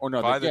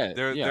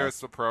there's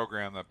the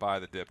program that Buy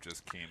the Dip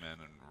just came in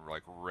and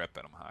like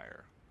ripping them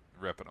higher.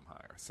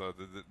 So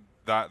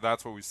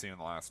that's what we've seen in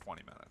the last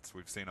 20 minutes.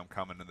 We've seen them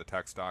come into the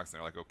tech stocks, and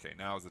they're like, okay,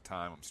 now is the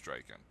time I'm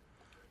striking.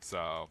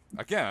 So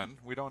again,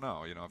 we don't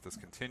know. If this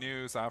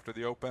continues after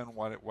the open,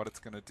 what it's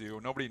going to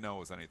do. Nobody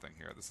knows anything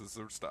here. This is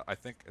I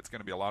think it's going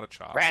to be a lot of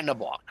chop. Random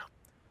walk.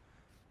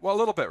 Well, a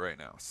little bit right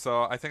now.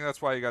 So I think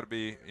that's why you got to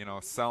be,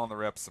 selling the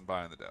rips and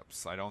buying the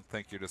dips. I don't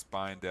think you're just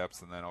buying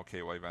dips and then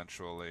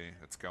eventually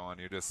it's going.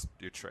 You're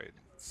trading.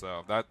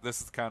 So this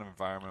is the kind of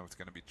environment that's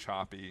going to be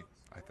choppy.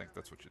 I think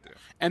that's what you do.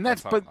 And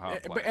that's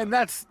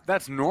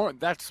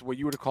what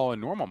you would call a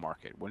normal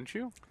market, wouldn't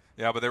you?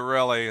 Yeah, but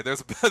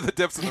the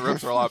dips and the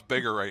rips are a lot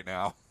bigger right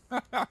now.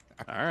 All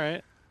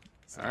right.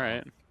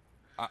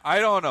 I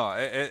don't know.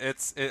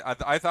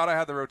 I thought I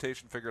had the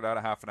rotation figured out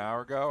a half an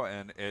hour ago,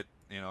 and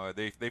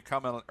they've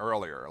come in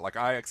earlier. Like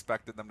I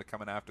expected them to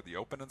come in after the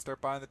open and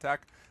start buying the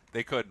tech.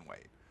 They couldn't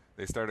wait.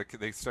 They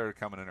started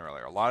coming in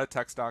earlier. A lot of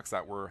tech stocks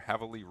that were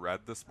heavily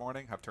red this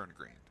morning have turned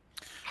green.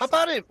 How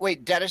about it?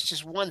 Wait, Dennis,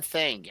 just one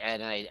thing,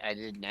 and I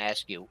didn't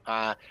ask you.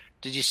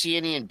 Did you see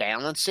any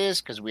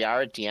imbalances? Because we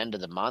are at the end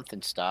of the month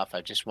and stuff.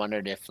 I just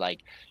wondered if,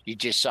 like, you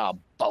just saw a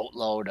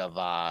boatload of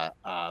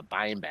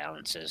buying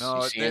balances.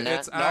 No,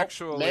 it's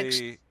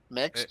actually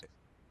mixed.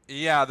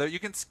 Yeah, you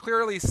can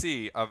clearly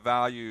see a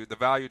value. The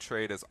value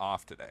trade is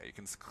off today. You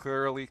can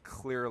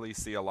clearly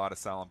see a lot of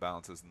sell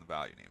imbalances in the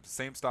value names.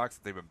 Same stocks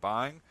that they've been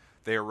buying,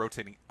 they are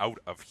rotating out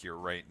of here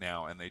right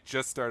now, and they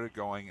just started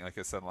going, like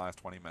I said, in the last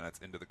 20 minutes,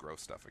 into the growth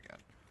stuff again.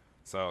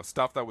 So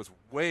stuff that was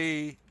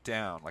way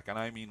down, and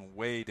I mean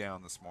way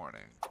down this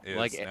morning,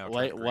 is now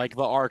like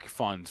the ARK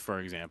funds, for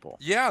example.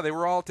 Yeah, they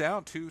were all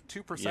down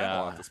 2% a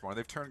lot this morning.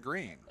 They've turned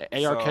green.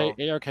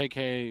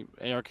 ARKW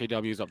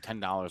is up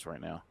 $10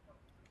 right now.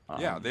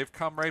 Yeah, they've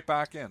come right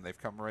back in. They've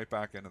come right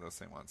back into those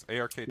same ones.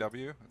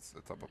 ARKW, it's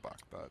up $1,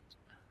 but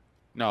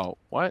no,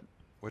 what?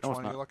 Which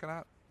one are you looking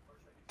at?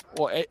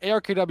 Well,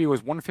 ARKW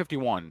was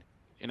 151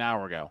 an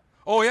hour ago.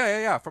 Oh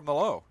yeah, from the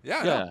low.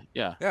 Yeah.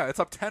 Yeah. It's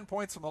up 10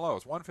 points from the low.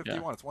 It's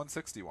 151. Yeah. It's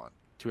 161.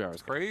 2 hours.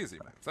 It's crazy,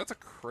 man. That's a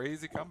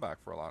crazy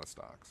comeback for a lot of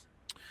stocks.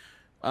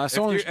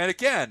 And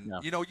again,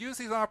 use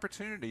these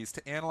opportunities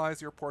to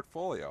analyze your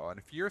portfolio. And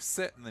if you're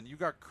sitting and you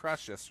got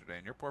crushed yesterday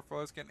and your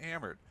portfolio's getting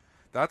hammered,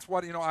 that's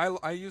what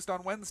I used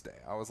on Wednesday.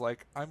 I was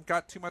like, I've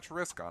got too much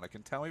risk on it.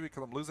 Can tell me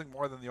because I'm losing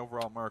more than the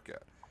overall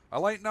market. I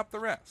lighten up the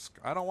risk.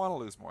 I don't want to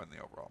lose more than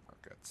the overall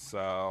market.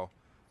 So,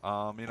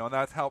 and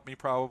that helped me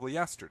probably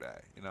yesterday.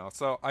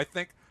 So I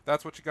think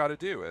that's what you got to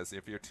do. Is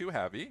if you're too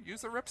heavy,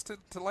 use the rips to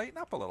lighten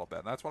up a little bit.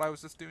 And that's what I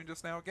was just doing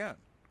just now again.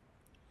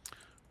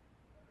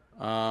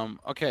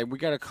 Okay, we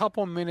got a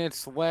couple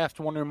minutes left.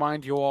 I want to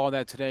remind you all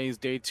that today is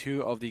day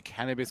 2 of the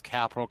Cannabis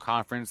Capital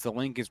Conference. The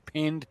link is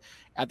pinned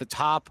at the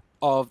top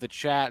of the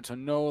chat, so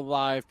no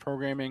live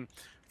programming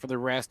for the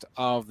rest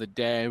of the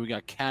day. We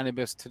got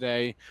cannabis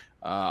today.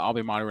 I'll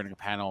be moderating a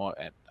panel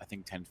at, I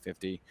think,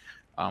 10:50.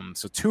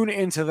 So tune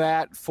into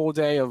that full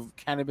day of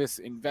cannabis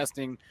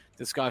investing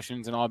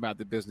discussions and all about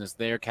the business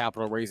there,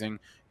 capital raising,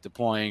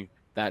 deploying,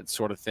 that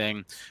sort of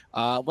thing.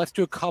 Let's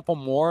do a couple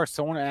more.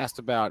 Someone asked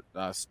about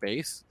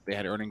space. They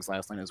had earnings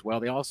last night as well.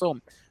 They also, I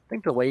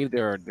think, delayed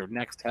their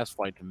next test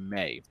flight to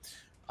May.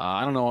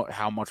 I don't know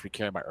how much we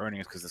care about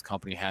earnings because this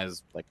company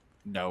has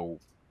no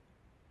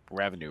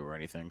revenue or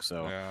anything.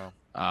 So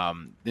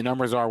the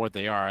numbers are what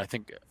they are. I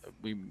think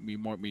we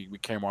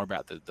care more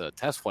about the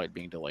test flight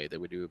being delayed than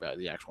we do about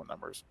the actual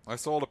numbers. I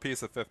sold a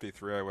piece of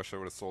 53. I wish I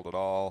would have sold it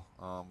all.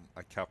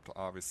 I kept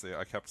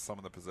some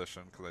of the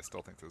position because I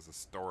still think there's a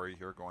story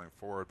here going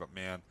forward. But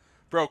man,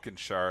 broken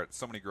chart.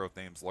 So many growth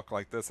names look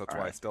like this. That's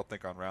why I still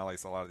think on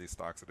rallies a lot of these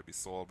stocks are to be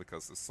sold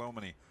because there's so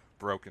many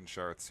broken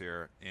charts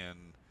here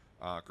in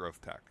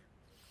growth tech.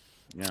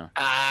 Yeah.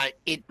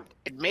 It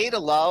made a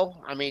low.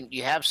 I mean,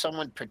 you have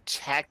someone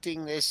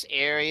protecting this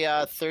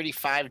area,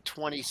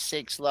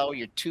 35.26 low.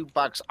 You're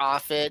 $2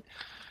 off it.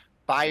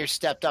 Buyer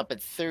stepped up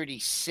at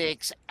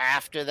 36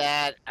 after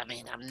that. I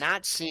mean, I'm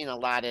not seeing a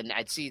lot in.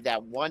 I'd see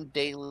that one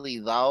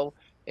daily low.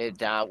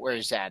 Where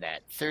is that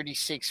at?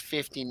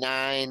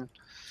 36.59.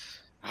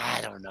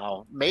 I don't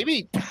know.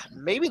 Maybe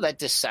let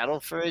this settle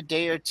for a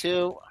day or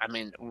two. I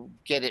mean,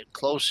 get it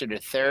closer to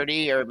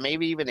 30 or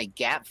maybe even a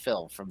gap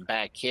fill from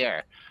back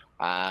here.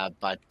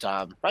 But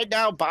right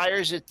now,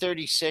 buyers at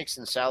 36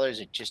 and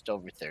sellers at just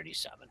over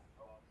 37.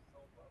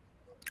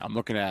 I'm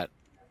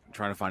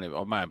trying to find it.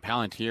 Oh, my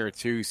Palantir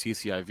too,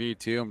 CCIV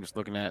too. I'm just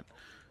looking at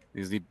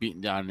these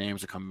beaten down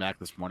names are coming back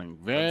this morning.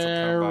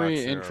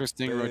 Very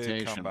interesting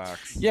rotation.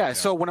 Yeah.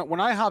 So when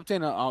I hopped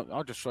in,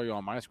 I'll just show you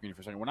on my screen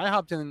for a second. When I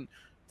hopped in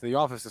to the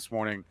office this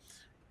morning,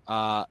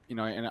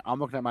 and I'm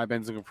looking at my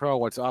Benzinga Pro,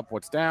 what's up,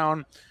 what's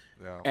down,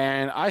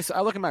 and I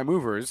look at my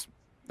movers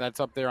that's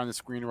up there on the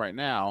screen right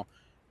now.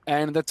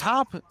 And the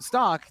top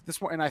stock this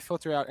morning, and I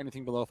filter out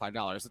anything below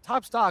 $5. The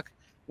top stock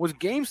was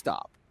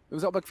GameStop. It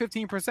was up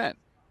 15%,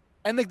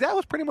 and that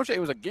was pretty much it. It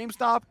was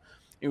GameStop,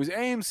 it was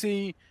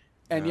AMC,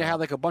 and you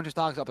had a bunch of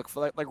stocks up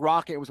like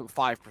Rocket was up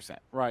 5%,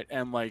 right?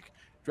 And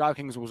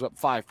DraftKings was up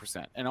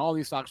 5%, and all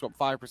these stocks were up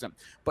 5%.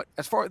 But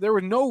there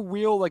were no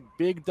real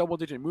big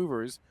double-digit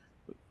movers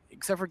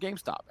except for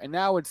GameStop, and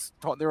now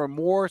there are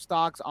more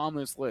stocks on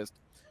this list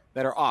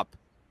that are up.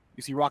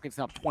 You see, Rocket's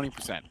now up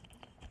 20%,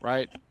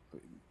 right?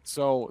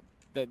 So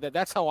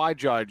that's how I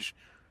judge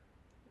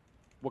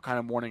what kind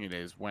of morning it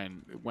is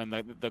when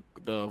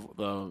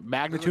the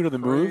magnitude of the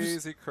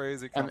moves,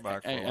 crazy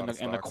comeback and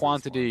the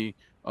quantity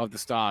of the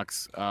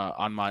stocks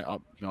on my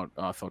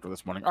filter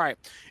this morning. All right,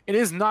 it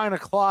is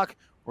 9:00.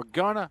 We're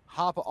gonna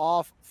hop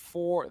off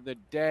for the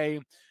day.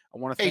 I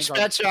want to. Hey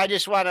Spencer, I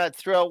just want to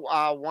throw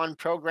one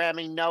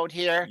programming note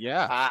here.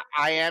 Yeah,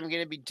 I am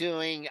going to be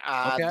doing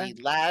the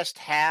last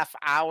half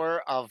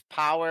hour of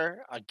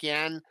Power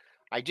again.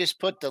 I just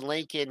put the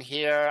link in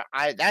here.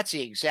 That's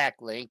the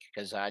exact link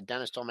because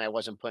Dennis told me I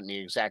wasn't putting the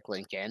exact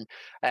link in,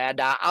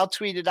 and I'll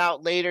tweet it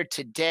out later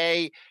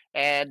today.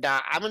 And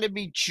I'm going to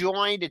be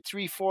joined at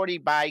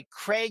 3:40 by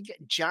Craig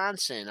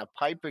Johnson of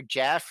Piper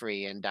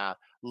Jaffray, and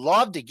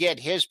love to get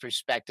his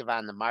perspective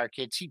on the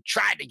markets. He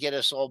tried to get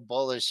us all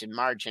bullish in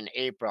March and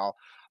April,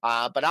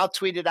 but I'll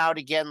tweet it out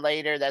again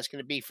later. That's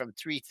going to be from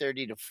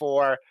 3:30 to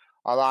 4.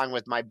 Along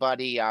with my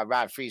buddy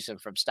Rob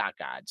Friesen from Stock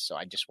Odds. So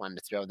I just wanted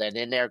to throw that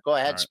in there. Go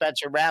ahead,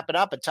 Spencer, wrap it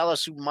up and tell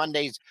us who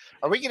Mondays.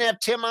 Are we going to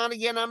have Tim on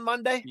again on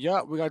Monday?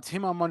 Yeah, we got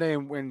Tim on Monday,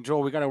 and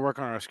Joel, we got to work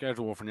on our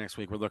schedule for next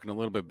week. We're looking a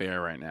little bit bare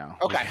right now.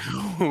 Okay,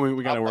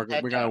 we got to work.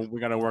 We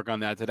got to work on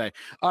that today.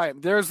 All right,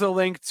 there's the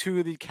link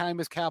to the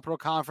Cannabis Capital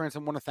Conference. I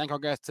want to thank our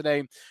guest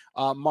today,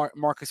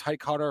 Marcus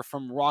Heitcutter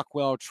from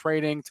Rockwell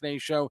Trading.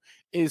 Today's show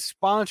is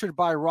sponsored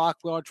by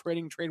Rockwell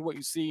Trading. Trade what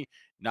you see,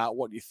 not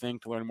what you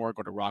think. To learn more,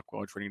 go to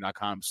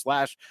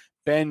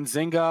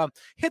rockwelltrading.com/Benzinga.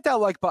 Hit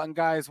that like button,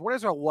 guys. What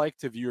is our like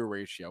to viewer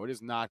ratio? It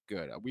is not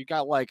good. We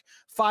got like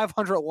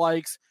 500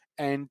 likes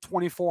and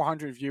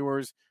 2,400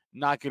 viewers.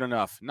 Not good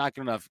enough. Not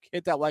good enough.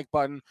 Hit that like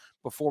button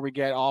before we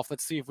get off.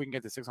 Let's see if we can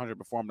get to 600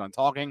 before I'm done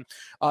talking.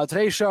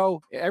 Today's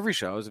show, every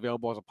show, is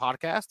available as a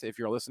podcast. If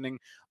you're listening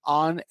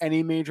on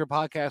any major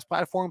podcast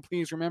platform,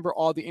 please remember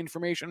all the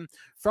information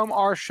from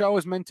our show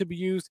is meant to be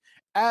used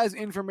as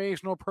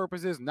informational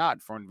purposes,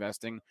 not for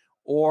investing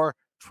or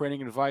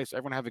trading advice.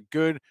 Everyone have a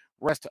good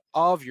rest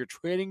of your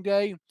trading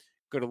day.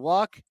 Good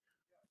luck.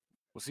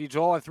 We'll see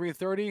Joel at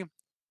 3:30.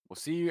 We'll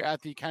see you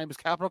at the Cannabis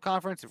Capital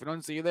Conference. If we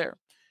don't see you there,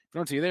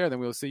 then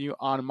we'll see you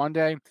on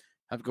Monday.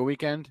 Have a good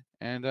weekend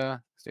and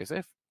stay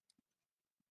safe.